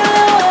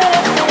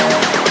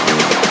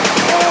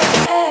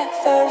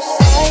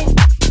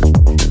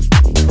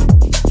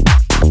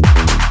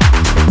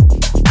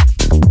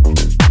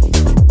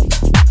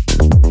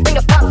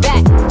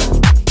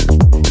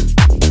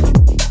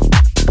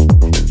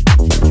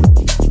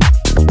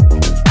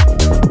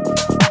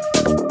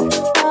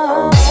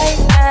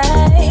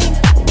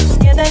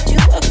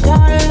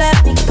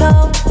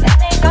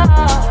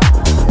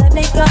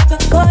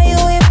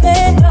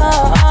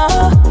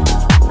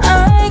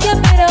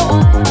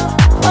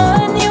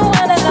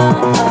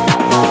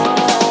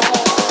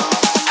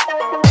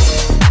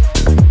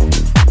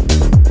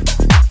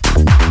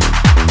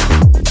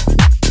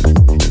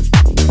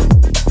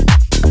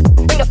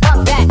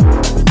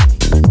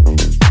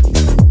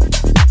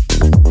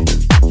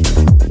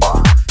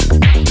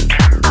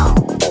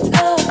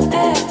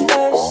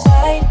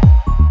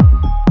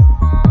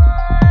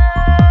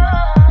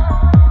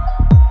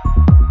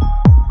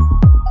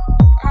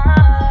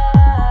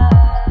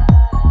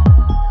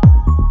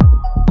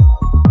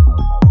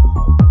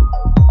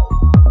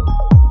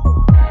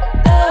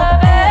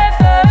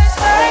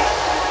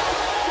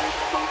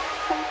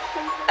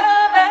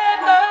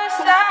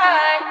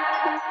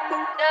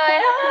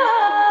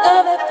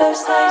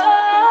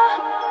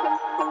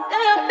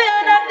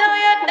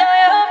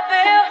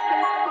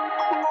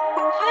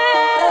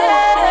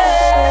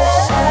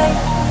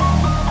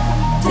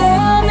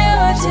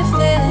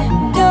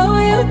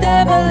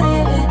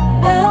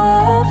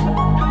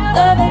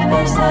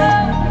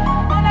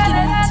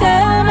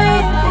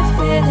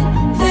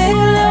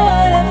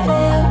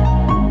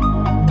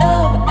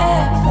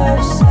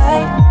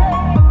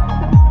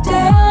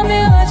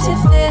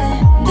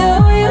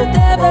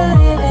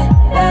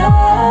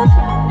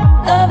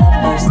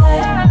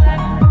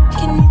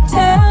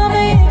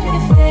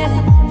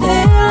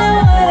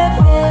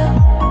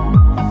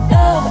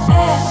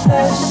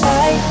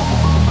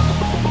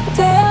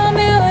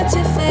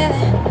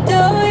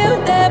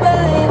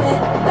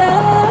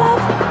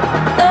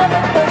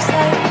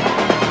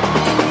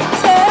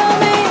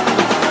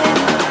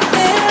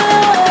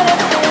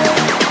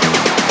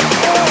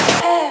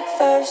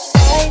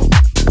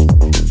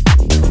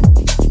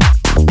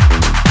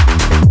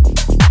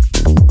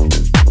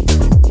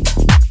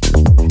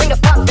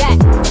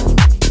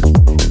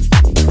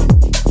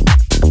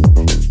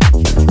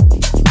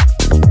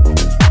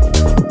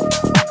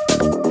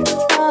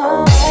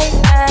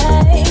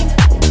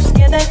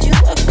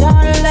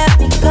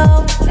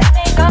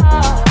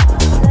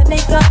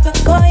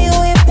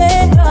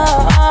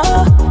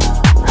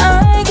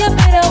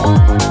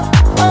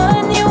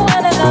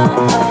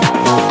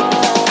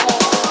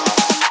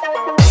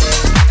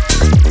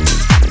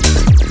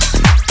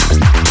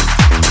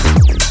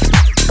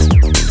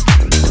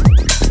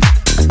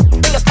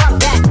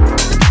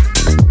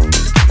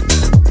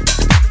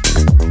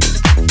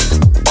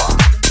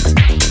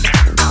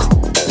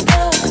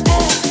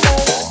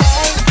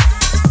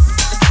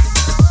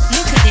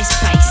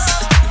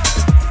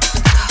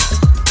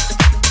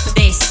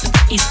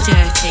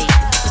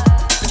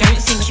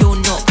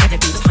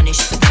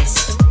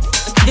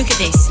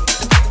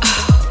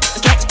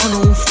 on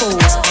all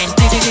fours and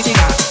do that,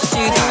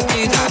 do that,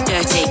 do that,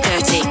 dirty,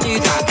 dirty, do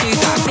that,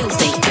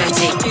 filthy,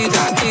 dirty, do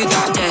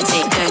that,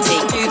 dirty, dirty,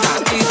 do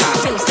that,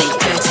 filthy,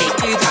 dirty,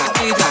 do that, do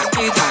that,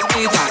 do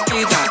that, do that, do that,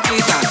 do that, do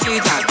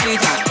that, do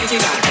that, do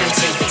that,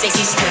 dirty,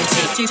 this is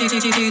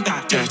dirty, do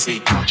that,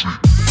 dirty.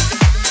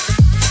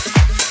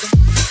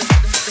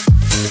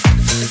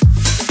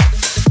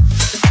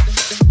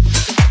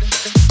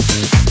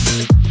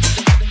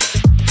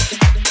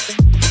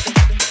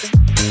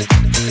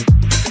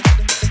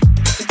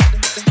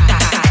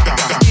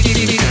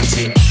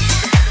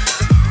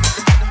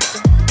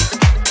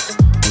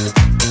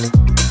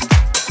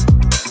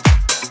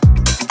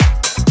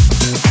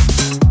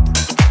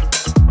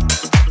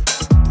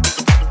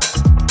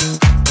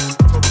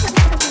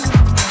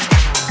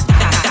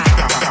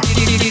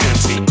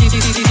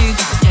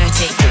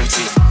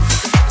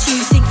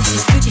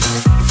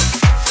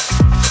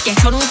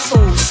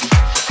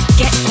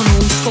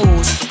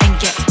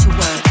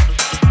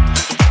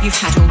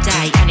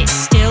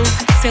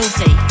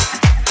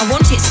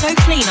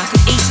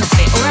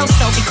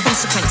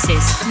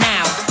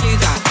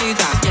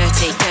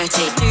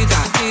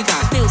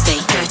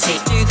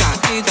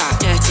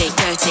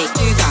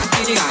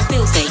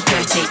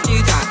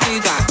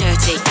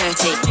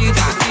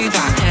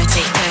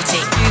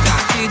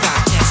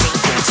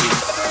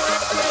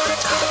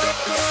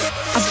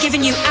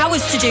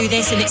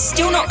 And it's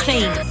still not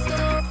clean.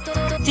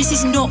 This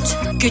is not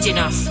good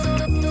enough.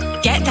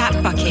 Get that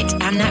bucket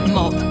and that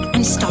mop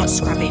and start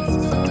scrubbing.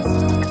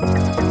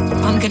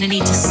 I'm gonna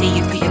need to see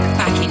you put your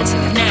back into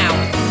it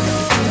now.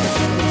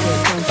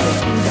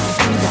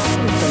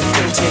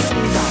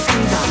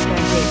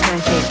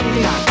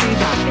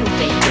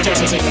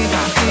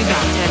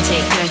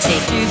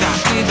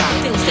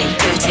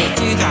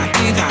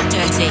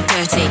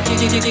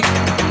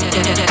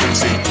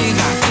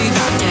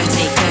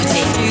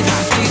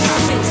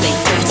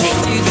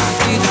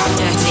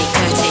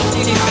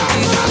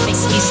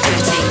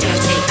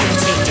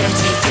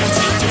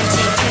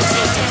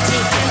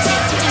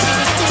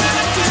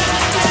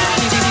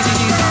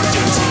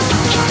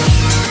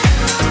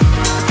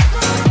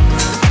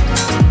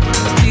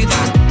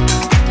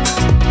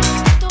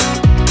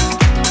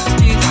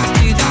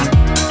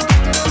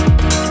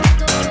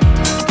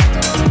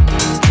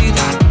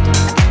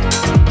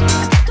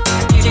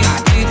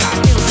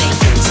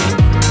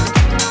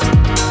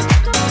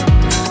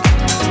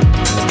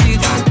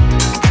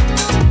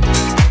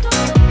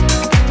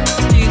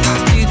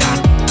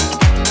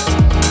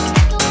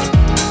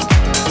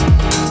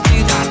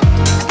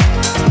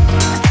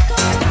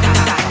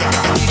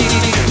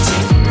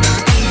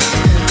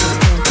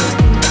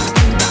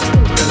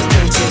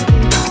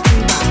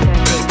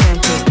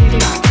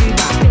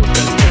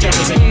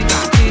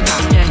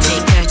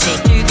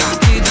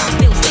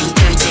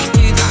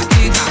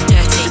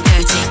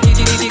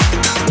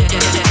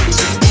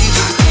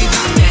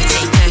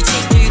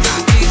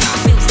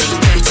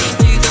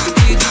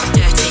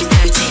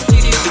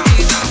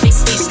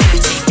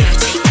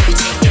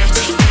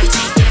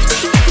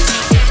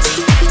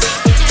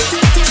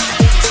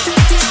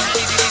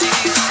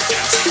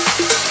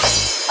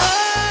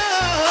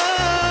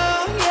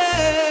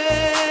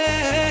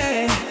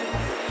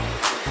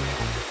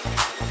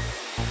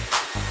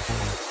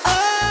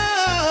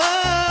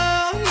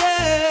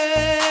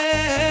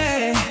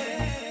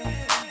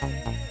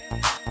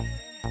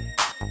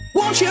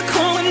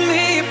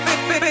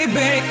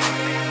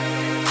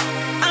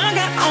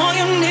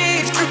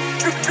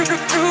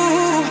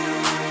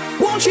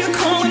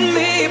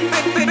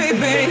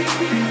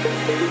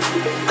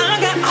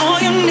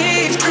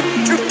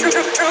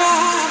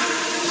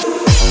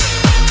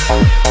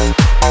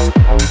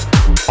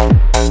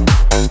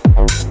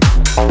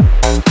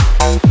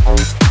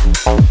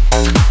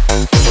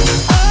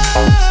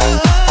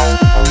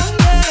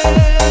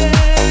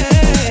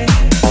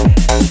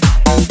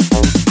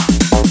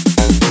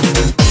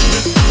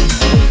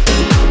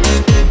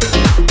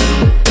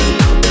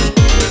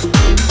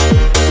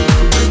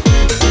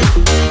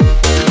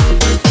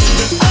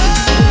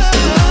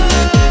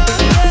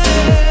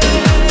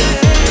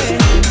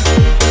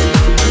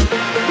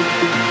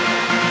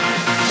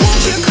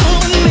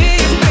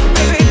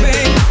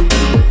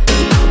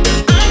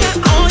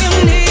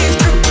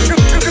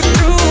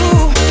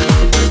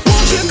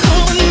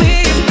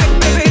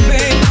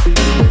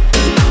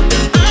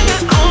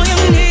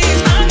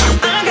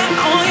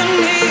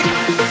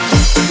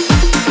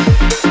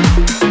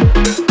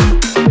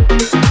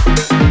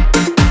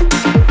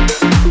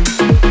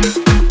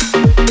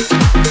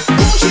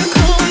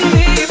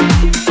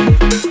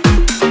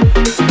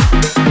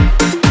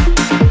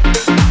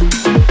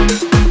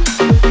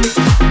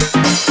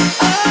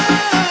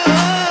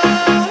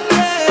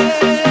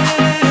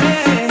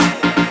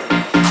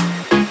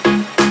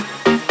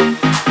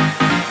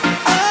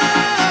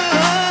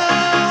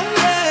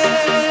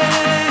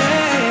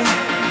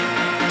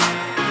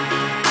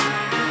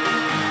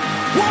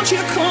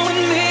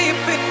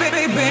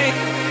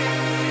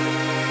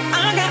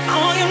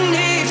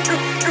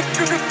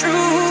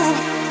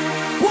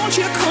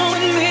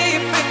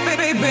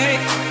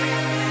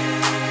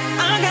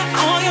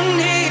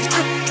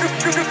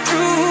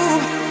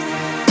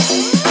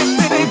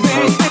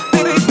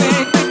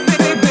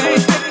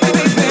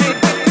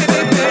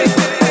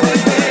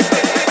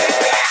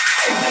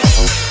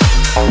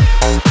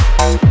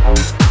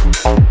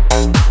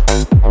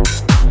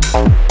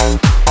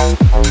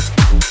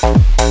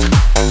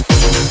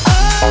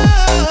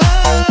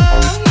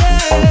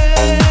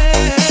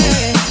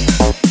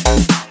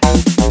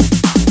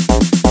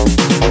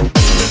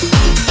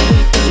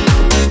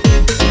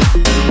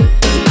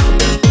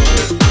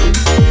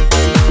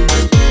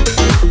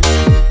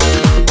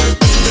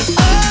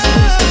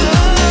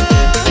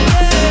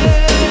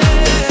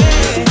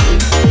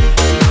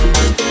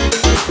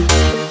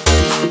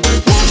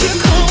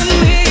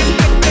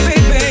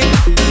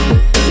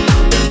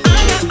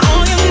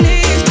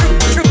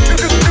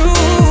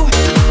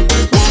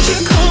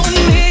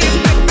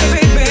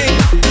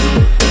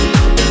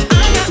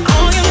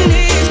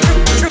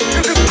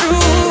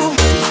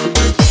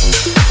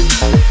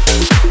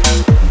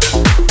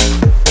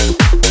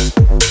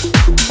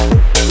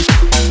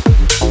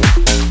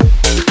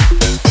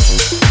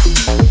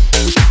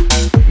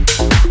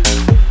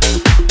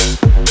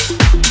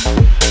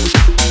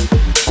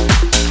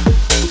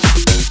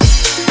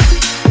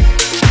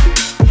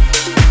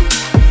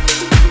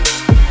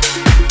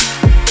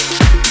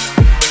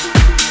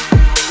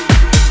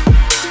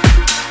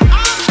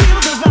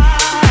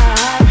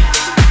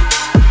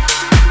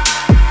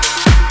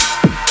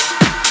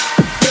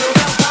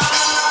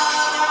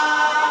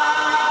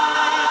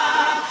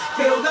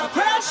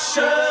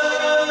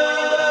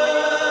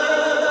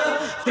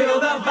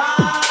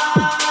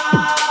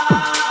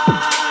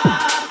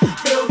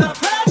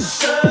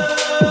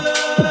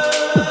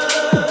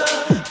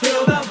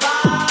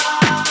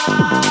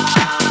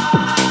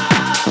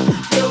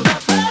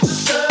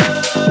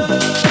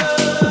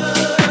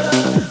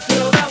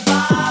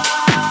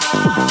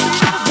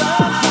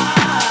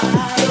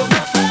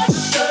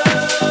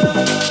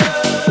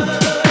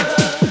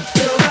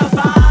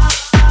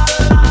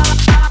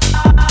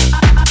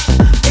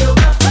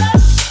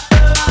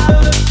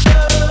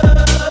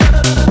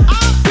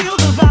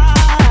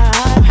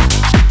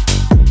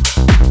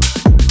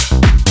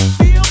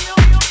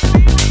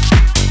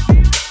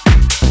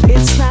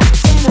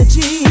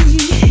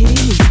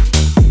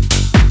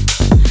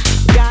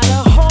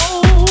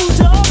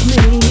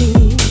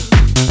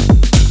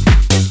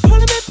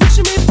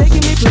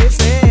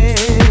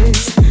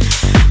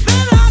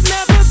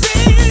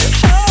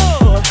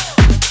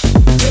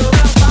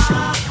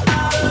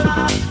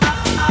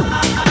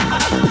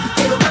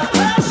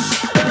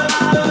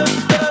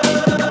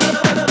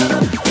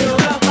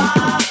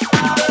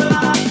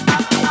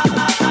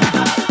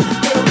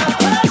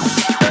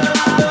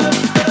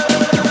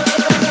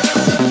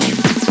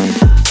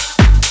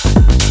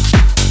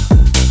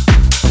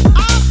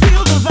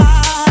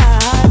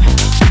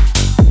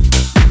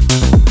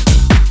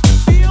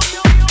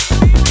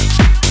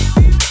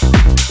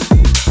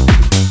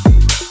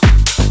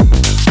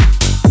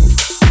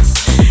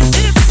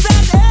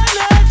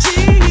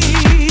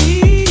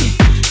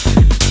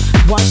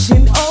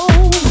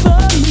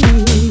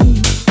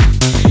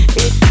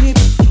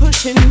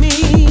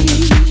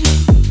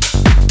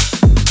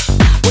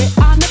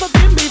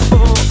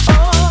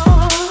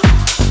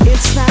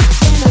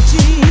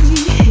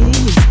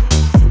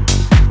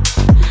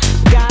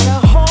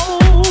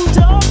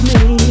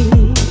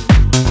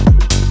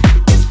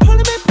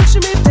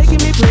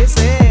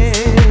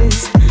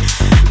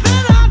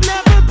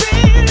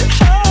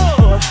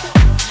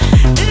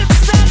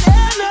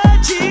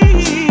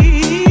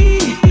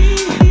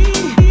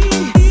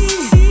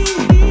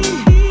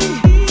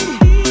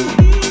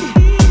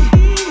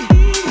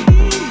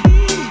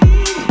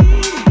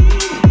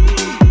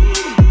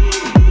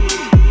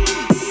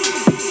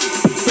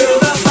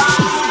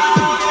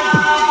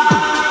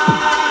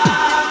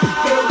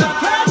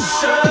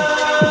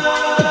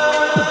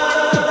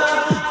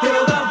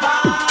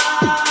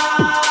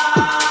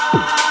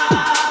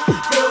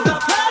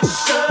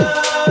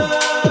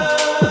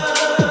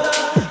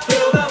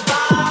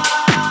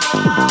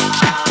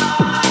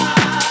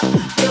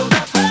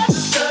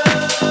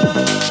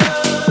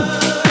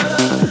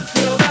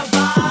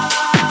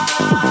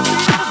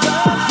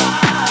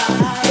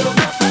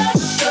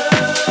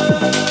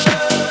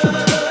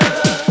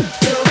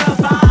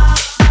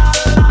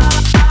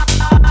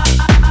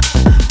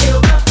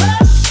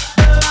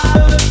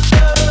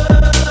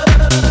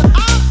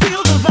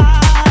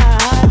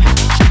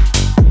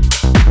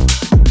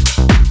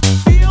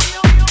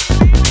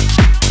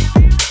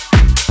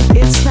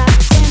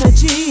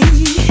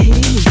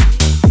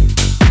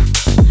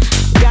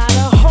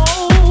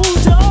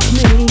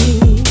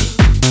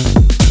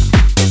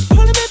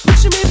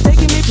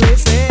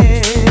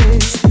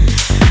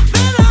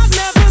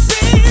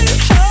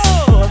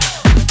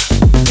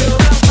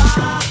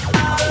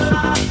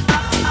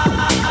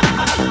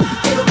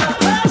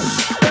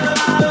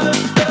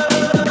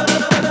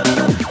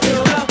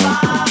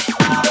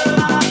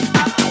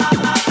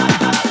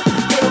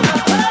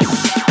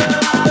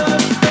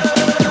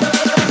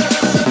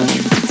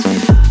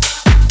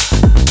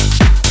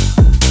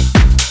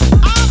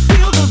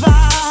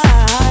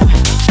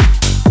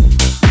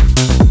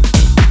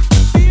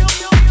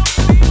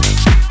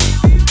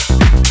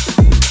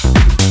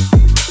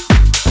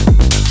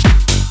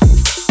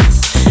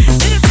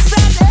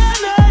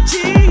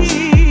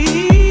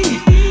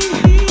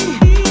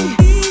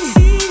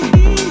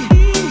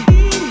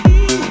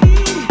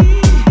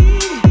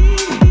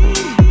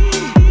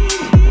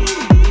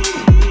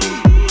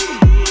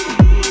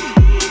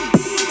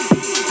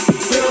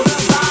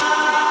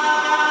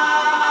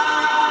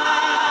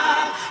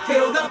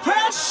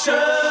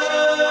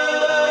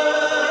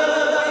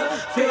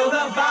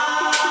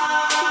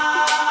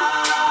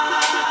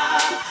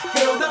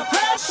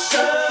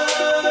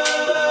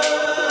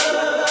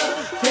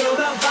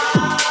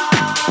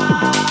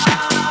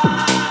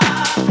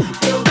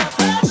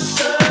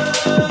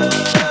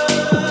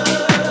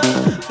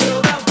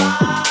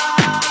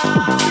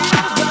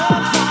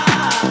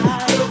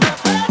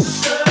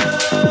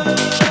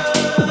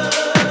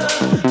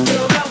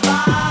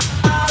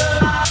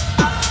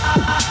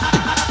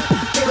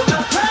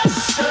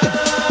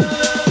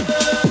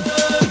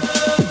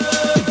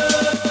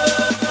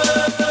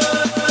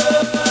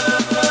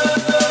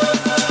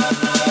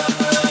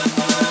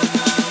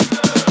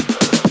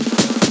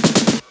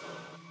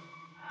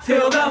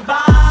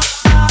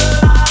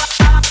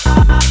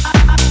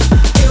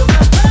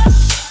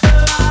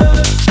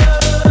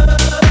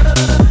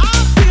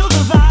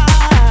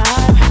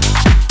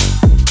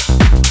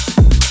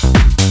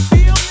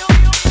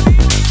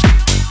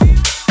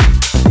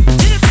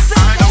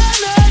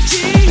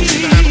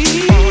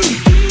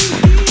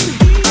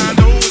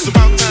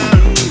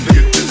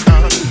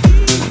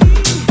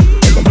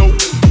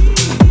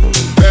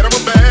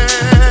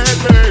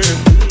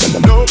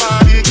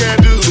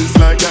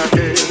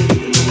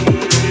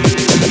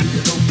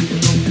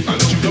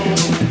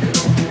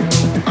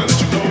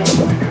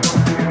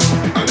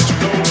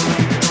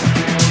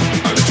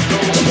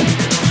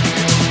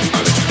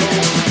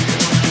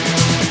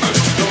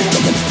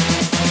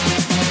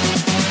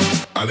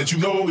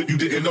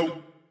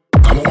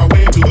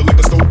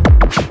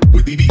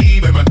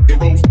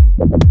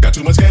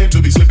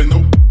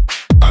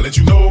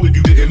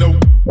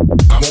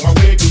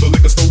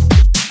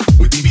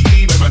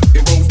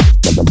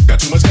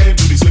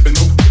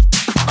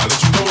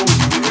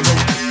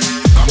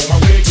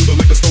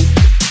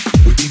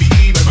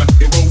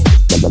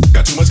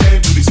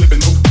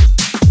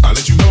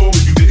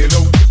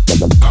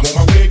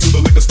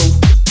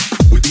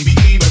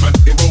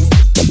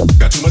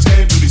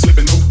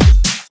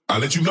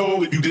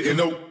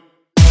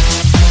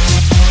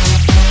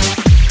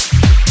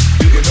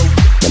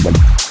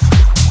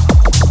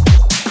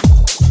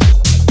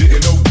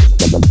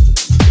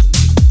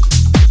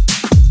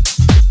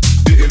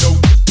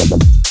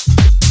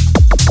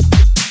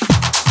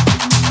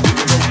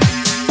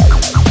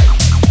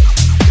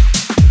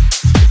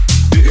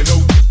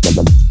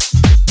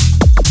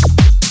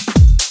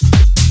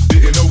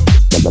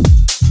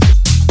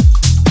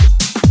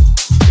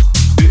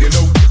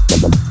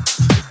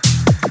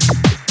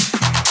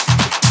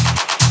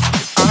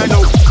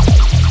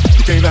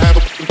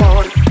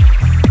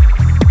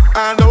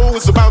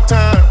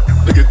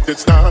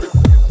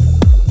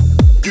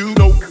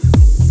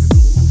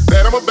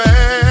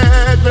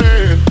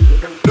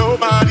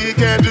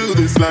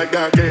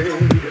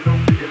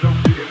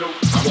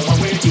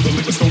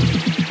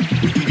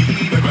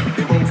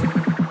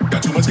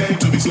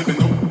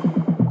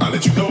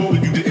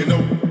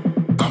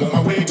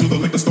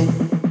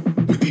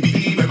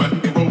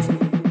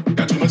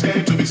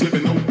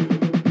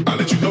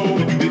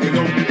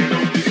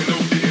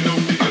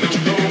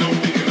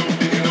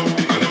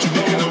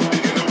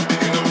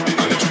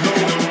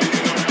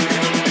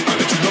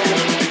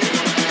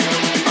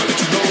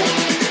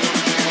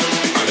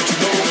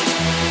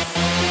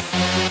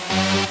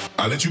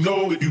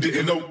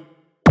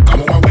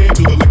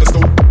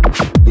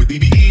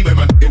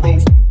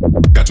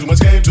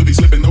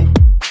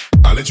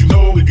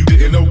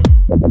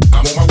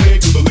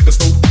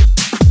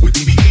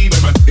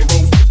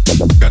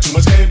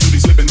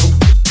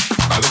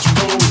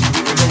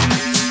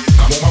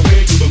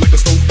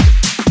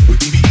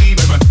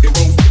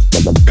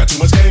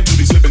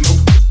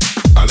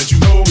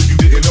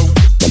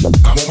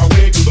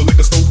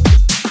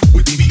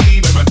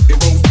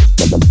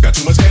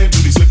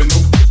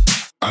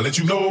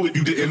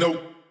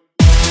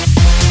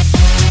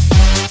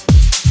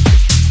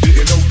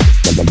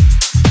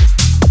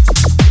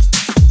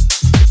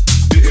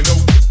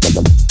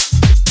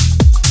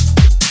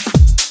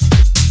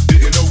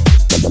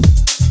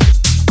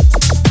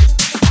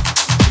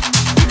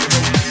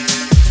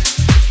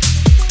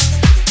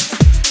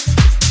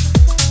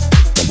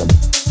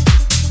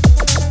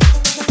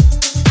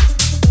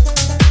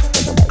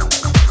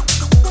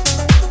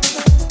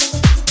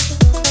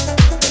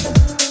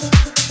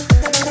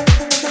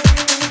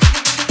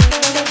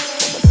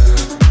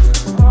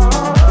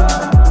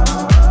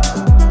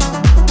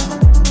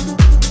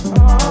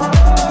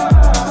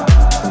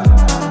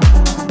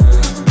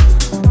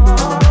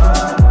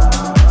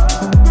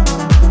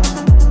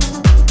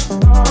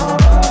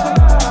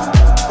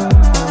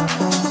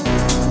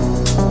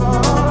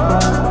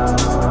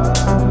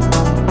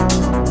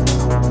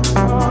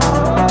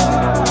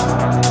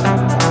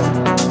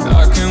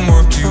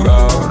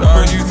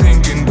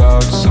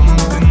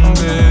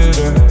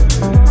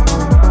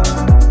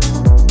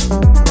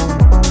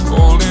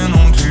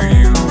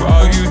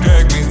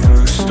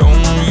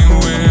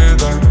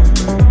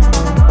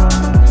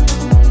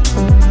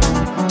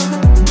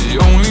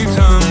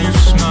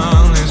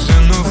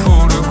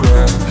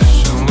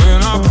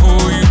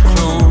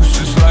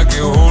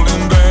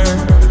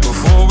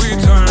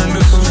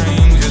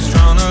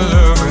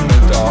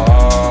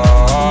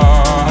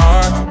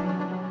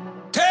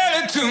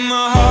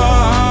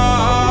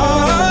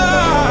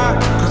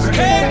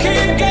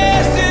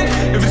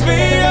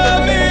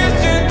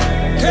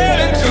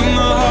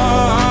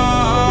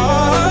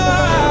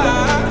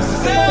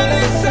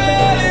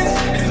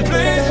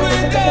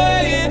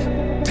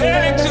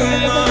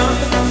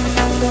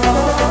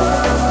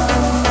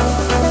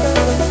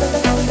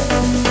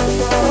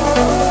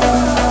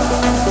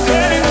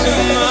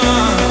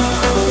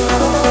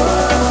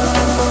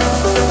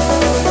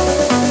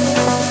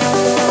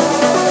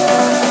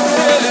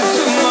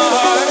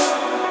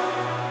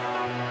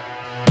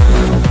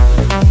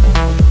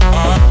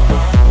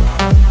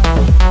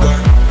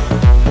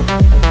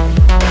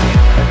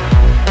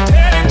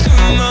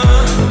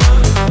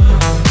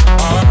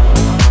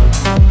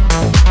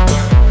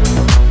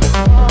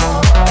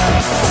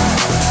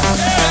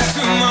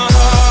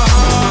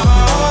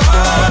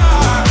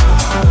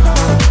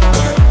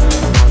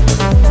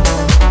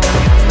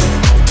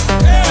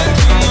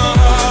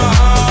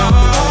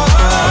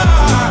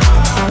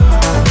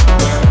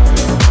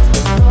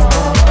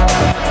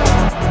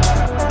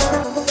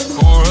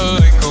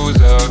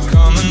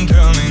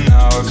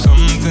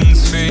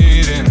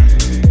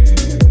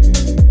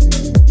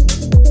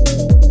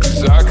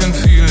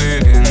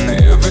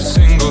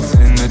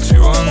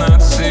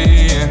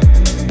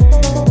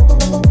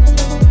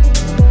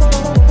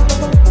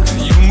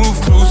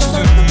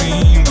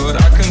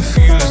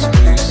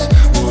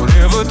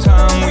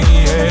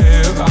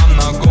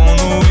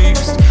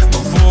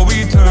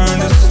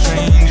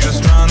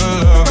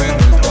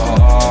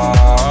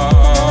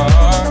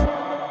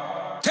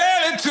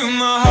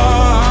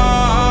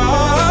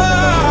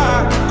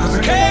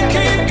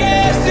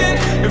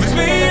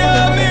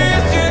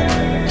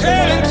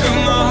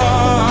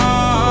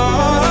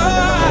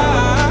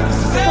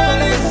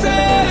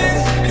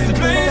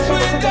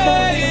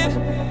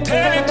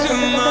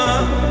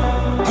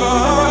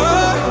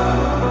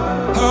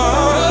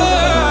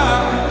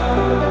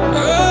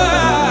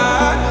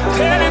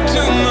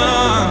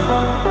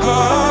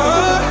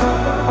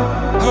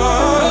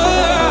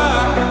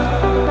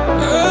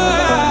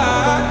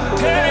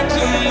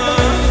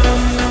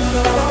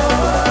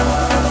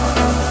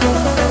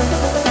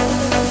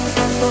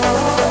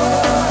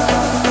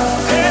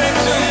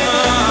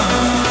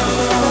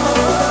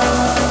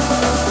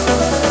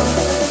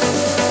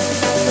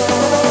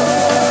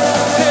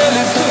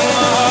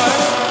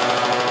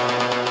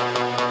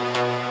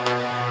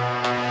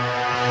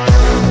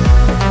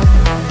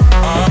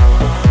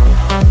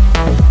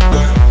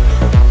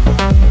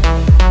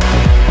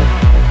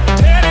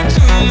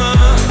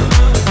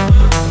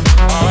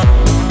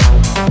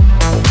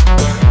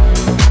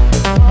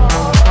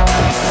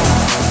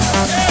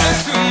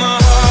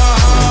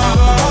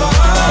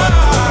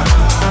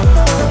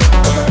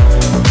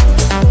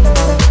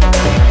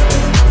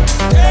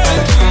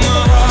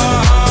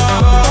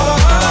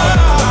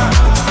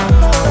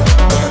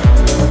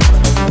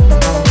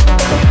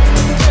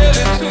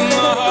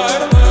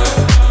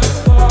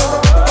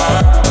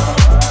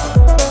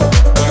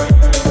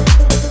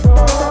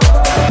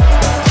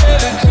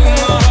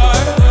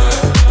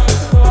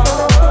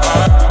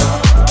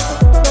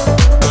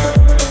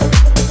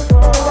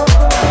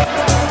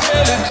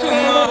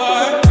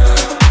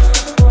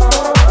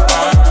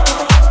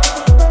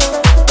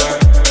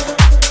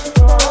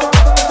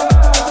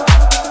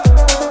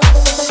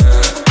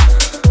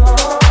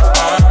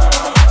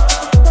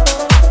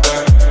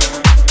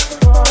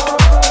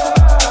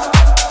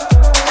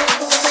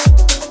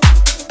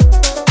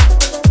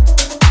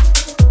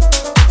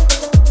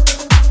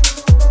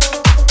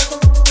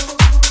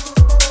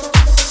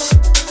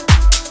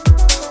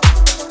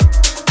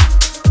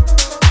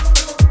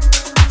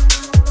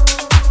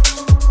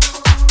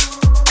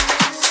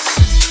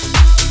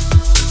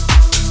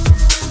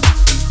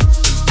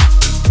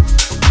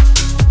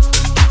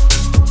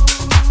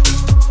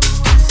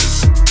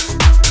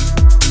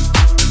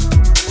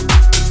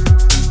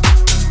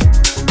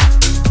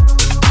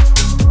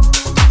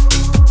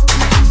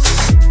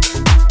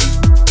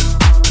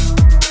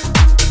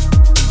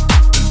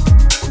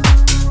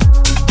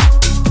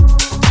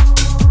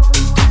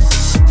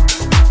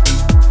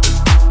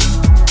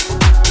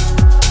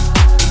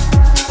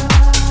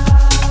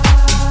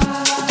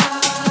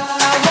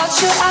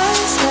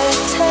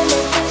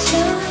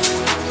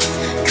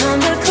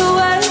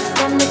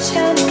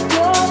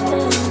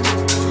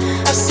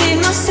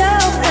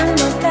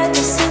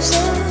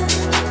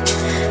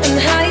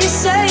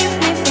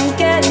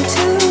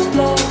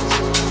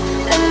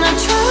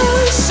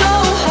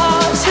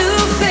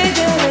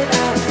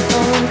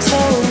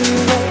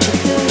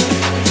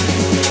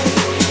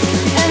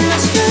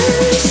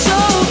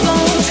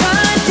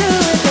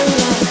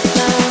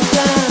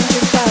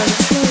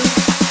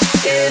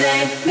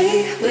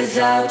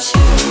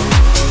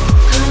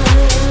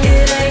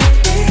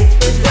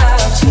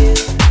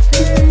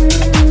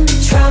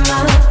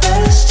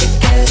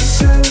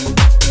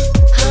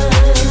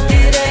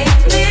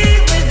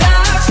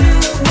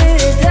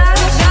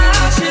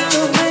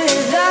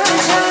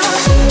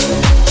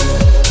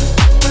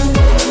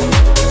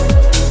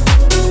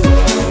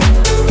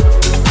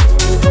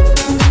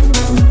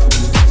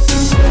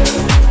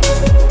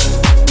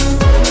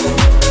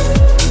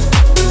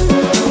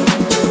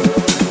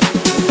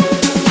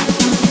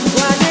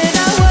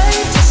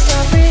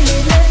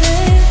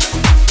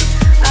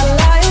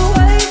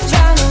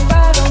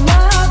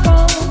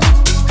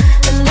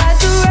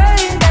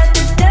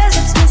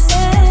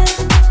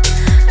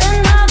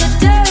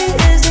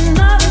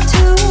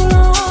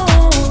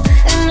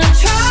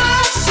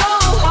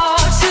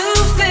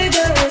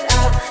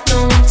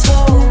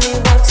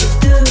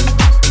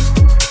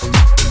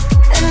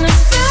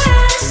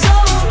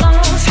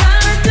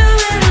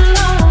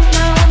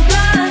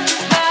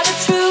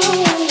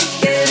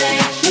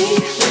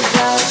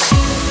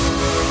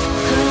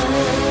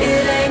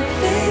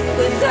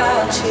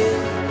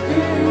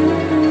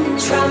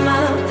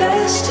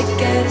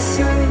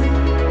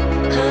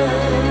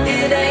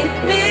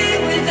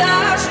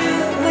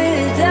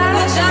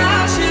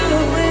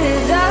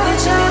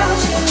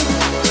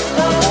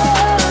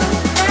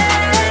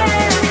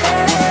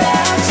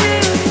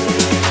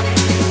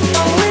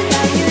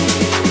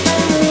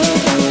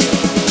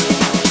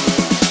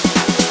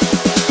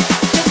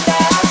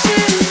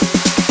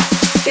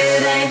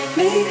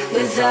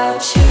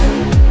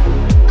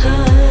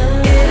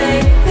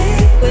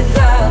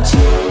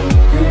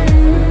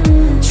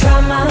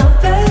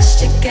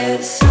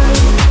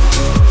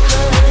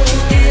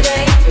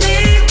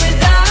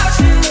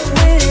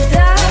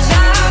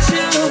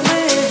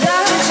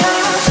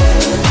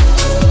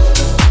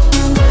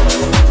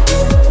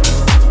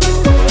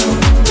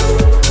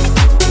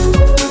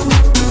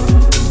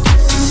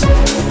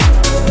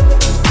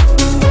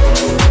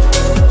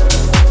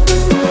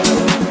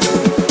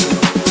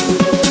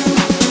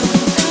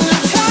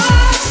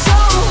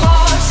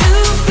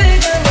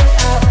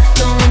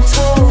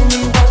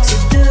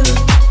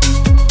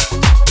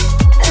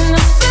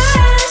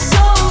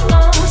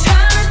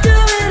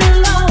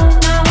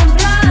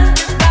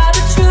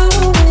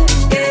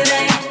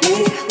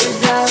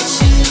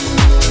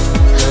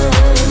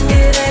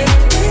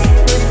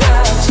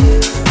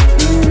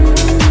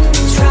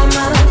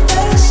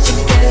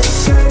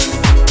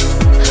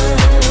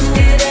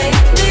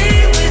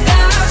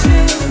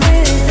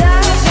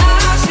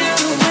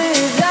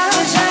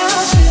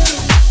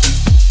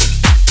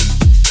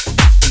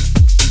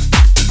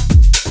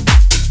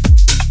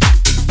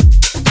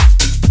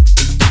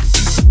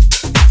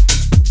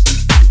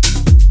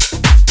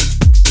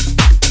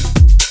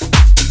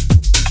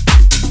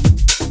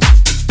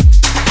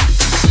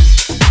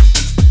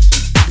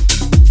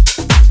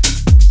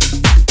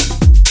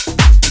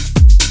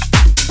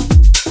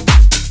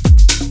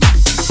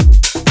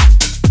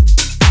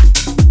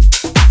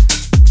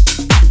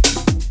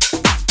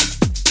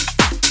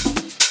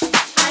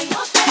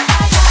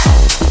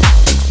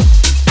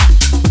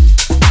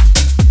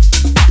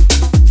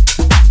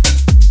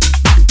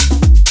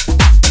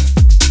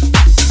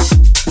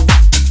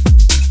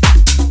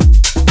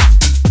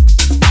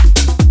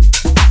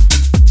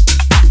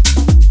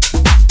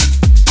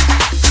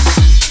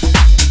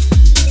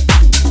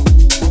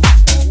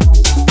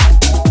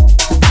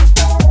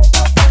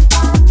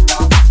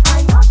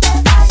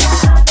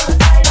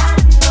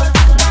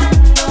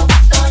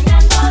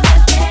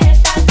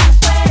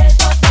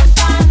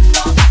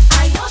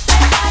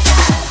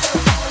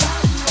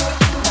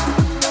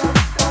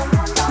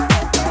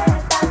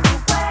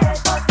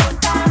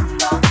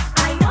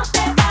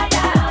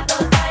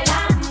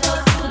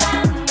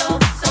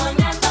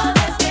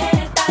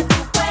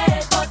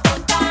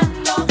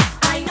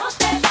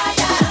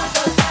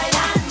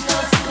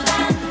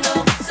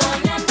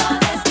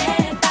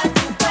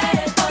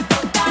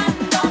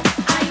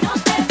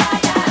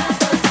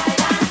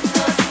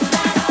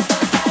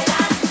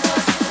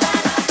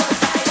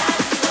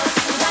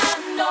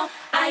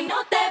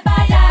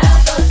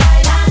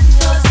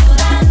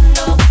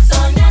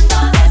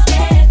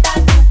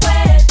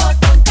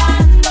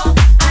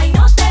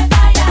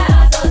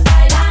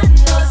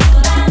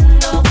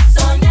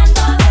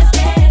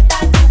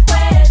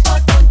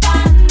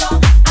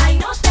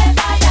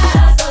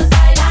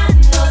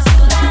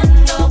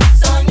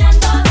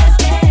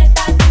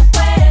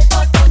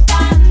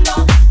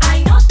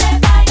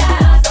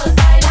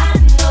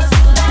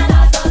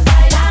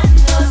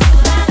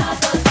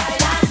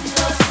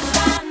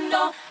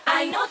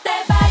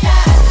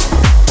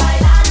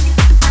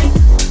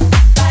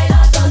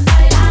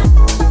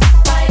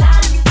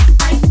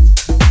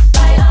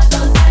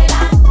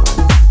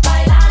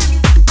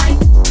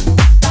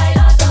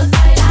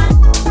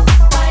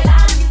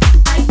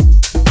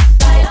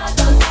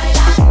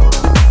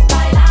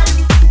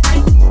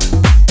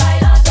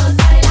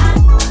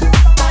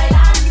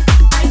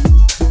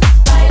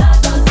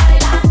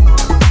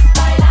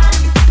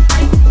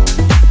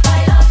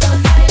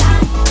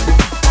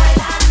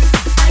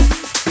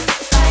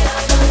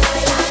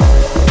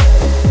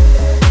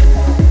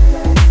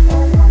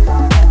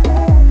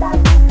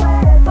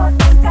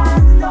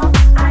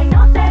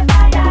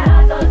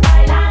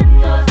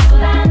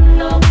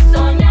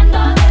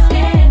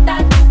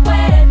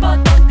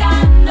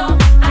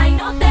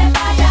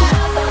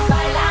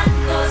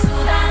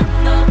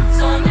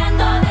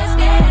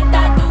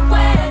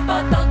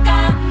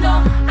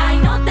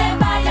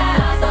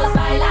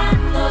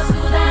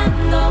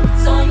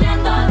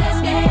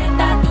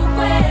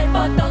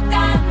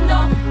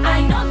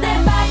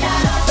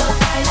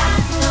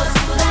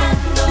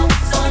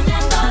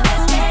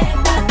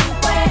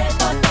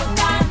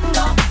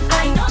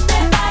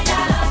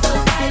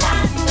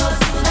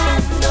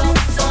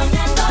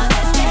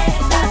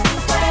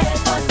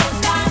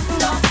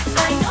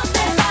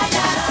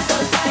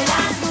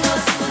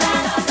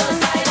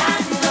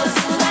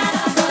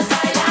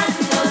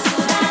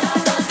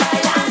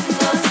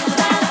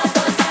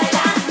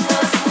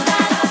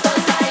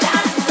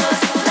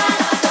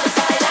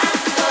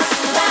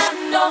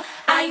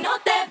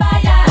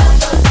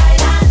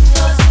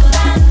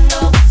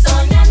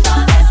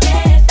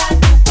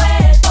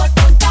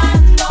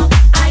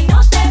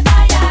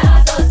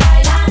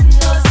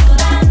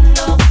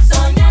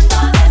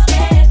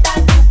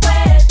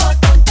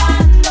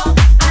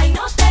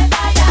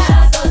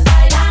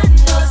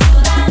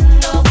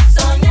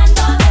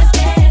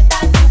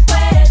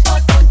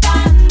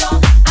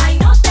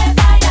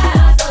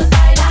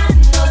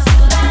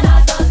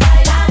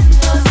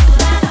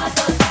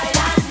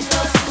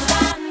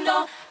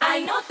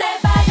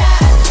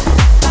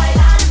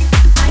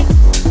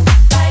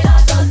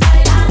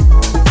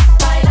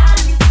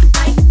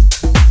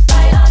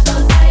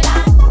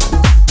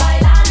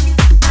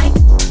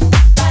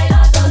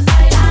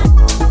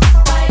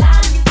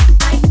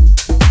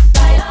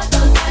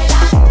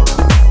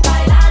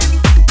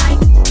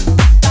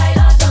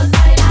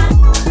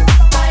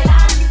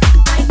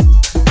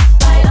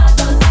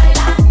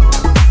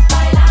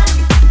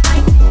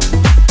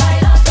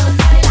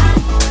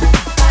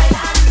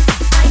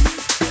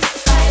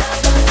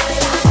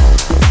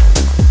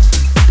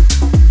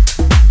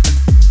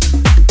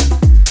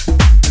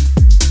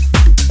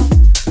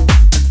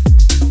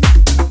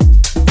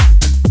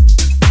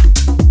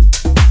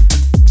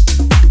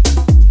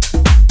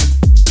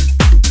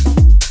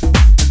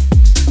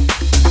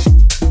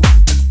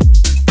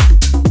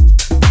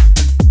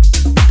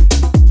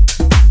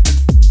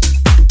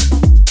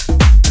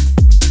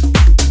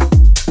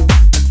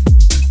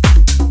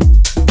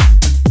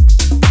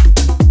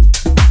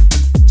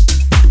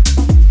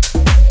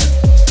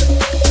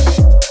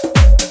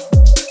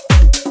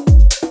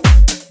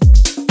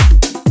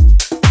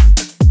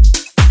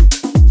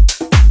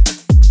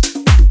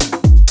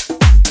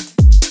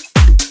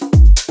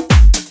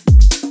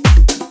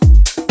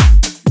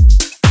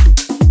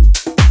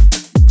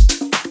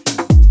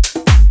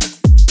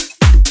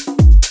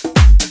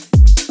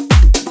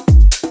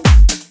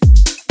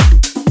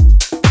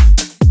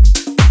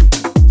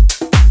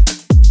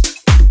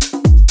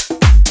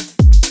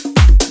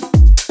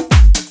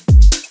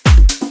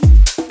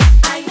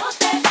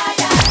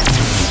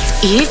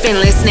 You've been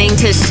listening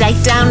to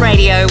Shakedown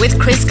Radio with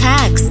Chris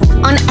Caggs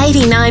on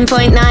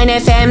 89.9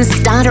 FM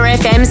Starter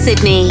FM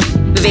Sydney,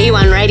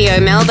 V1 Radio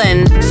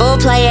Melbourne,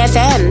 4Play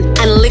FM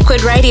and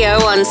Liquid Radio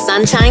on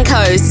Sunshine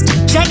Coast.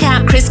 Check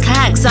out Chris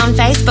Caggs on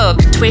Facebook,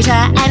 Twitter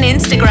and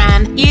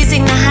Instagram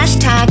using the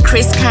hashtag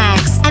Chris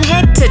Caggs and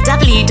head to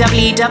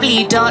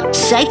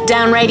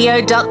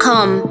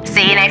www.shakedownradio.com.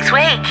 See you next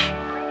week.